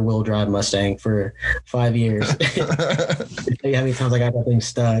rear wheel drive Mustang for 5 years. Tell you how many times I got that thing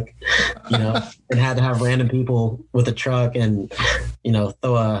stuck, and had to have random people with a truck and,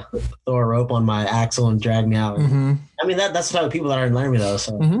 throw a rope on my axle and drag me out. Mm-hmm. I mean, that's the type of people that are in me though.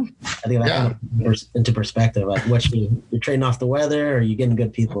 So I think that Yeah. kind of puts into perspective, like you're trading off the weather or you're getting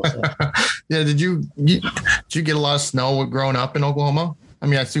good people. So. Yeah. Did you get a lot of snow growing up in Oklahoma? I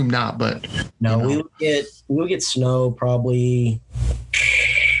mean, I assume not, but no, we would get snow probably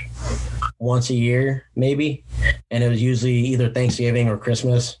once a year, maybe. And it was usually either Thanksgiving or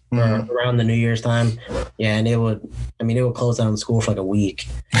Christmas or around the New Year's time. Yeah. And it would close down school for like a week.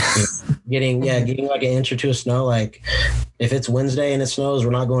 Getting like an inch or two of snow. Like if it's Wednesday and it snows,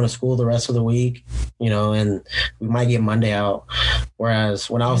 we're not going to school the rest of the week, and we might get Monday out. Whereas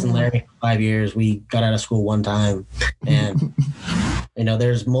when I was in Laramie for 5 years, we got out of school one time. And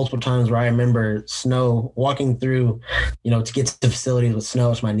there's multiple times where I remember snow walking through, to get to facilities with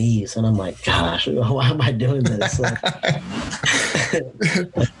snow to my knees. And I'm like, gosh, why am I doing this? Like,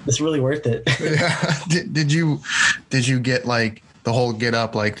 it's really worth it. Yeah. Did you get like the whole get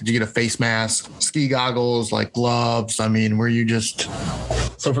up? Like, did you get a face mask, ski goggles, like gloves? I mean, were you just...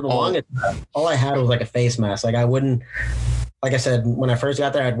 So for the longest, all I had was like a face mask. Like I wouldn't, like I said, when I first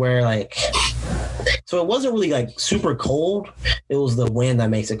got there, I'd wear like... So it wasn't really like super cold. It was the wind that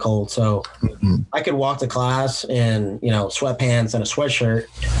makes it cold. So I could walk to class in, sweatpants and a sweatshirt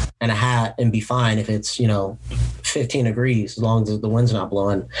and a hat and be fine if it's, 15 degrees, as long as the wind's not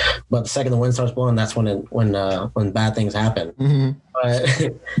blowing. But the second the wind starts blowing, that's when bad things happen. Mm-hmm.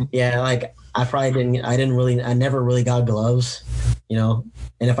 But yeah, like I never really got gloves, and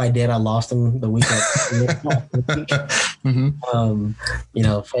if I did, I lost them the week.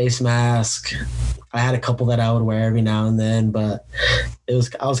 Face mask. I had a couple that I would wear every now and then, but I was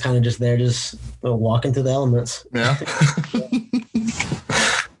kind of just there, just walking through the elements. Yeah.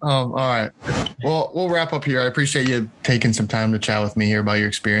 All right. Well, we'll wrap up here. I appreciate you taking some time to chat with me here about your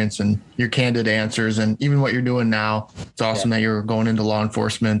experience and your candid answers and even what you're doing now. It's awesome that you're going into law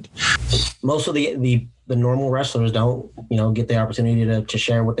enforcement. Most of the normal wrestlers don't, get the opportunity to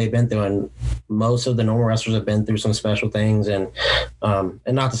share what they've been through. And most of the normal wrestlers have been through some special things. And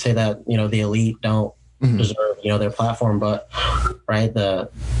not to say that, the elite don't deserve, their platform, but right.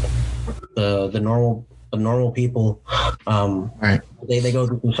 The normal people, right. They go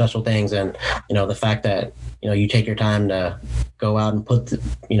through some special things. And, the fact that, you take your time to go out and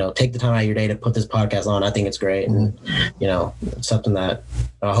take the time out of your day to put this podcast on, I think it's great. And, it's something that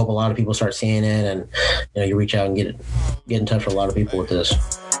I hope a lot of people start seeing it and, you reach out and get in touch with a lot of people with this.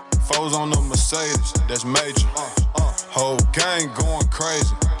 Foes on the Mercedes, that's major. Whole gang going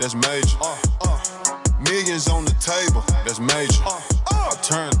crazy, that's major. Millions on the table, that's major. I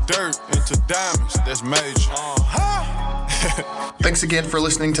turn dirt into diamonds, that's major. Thanks again for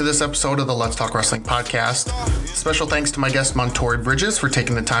listening to this episode of the Let's Talk Wrestling podcast. Special thanks to my guest Montorie Bridges for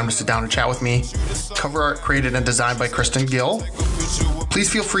taking the time to sit down and chat with me. Cover art created and designed by Kristen Gill. Please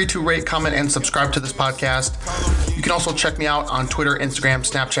feel free to rate, comment, and subscribe to this podcast. You can also check me out on Twitter, Instagram,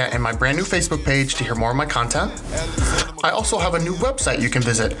 Snapchat, and my brand new Facebook page to hear more of my content. I also have a new website you can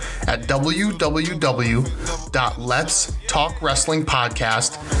visit at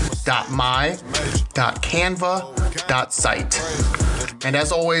www.letstalkwrestlingpodcast.my.canva.site. And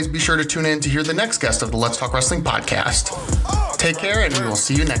as always, be sure to tune in to hear the next guest of the Let's Talk Wrestling podcast. Take care, and we will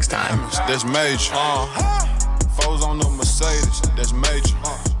see you next time. That's major. Foes on the Mercedes, that's major.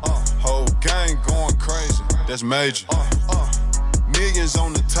 Whole gang going crazy, that's major. Millions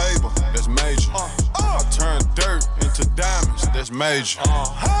on the table, that's major. I turn dirt into diamonds, that's major.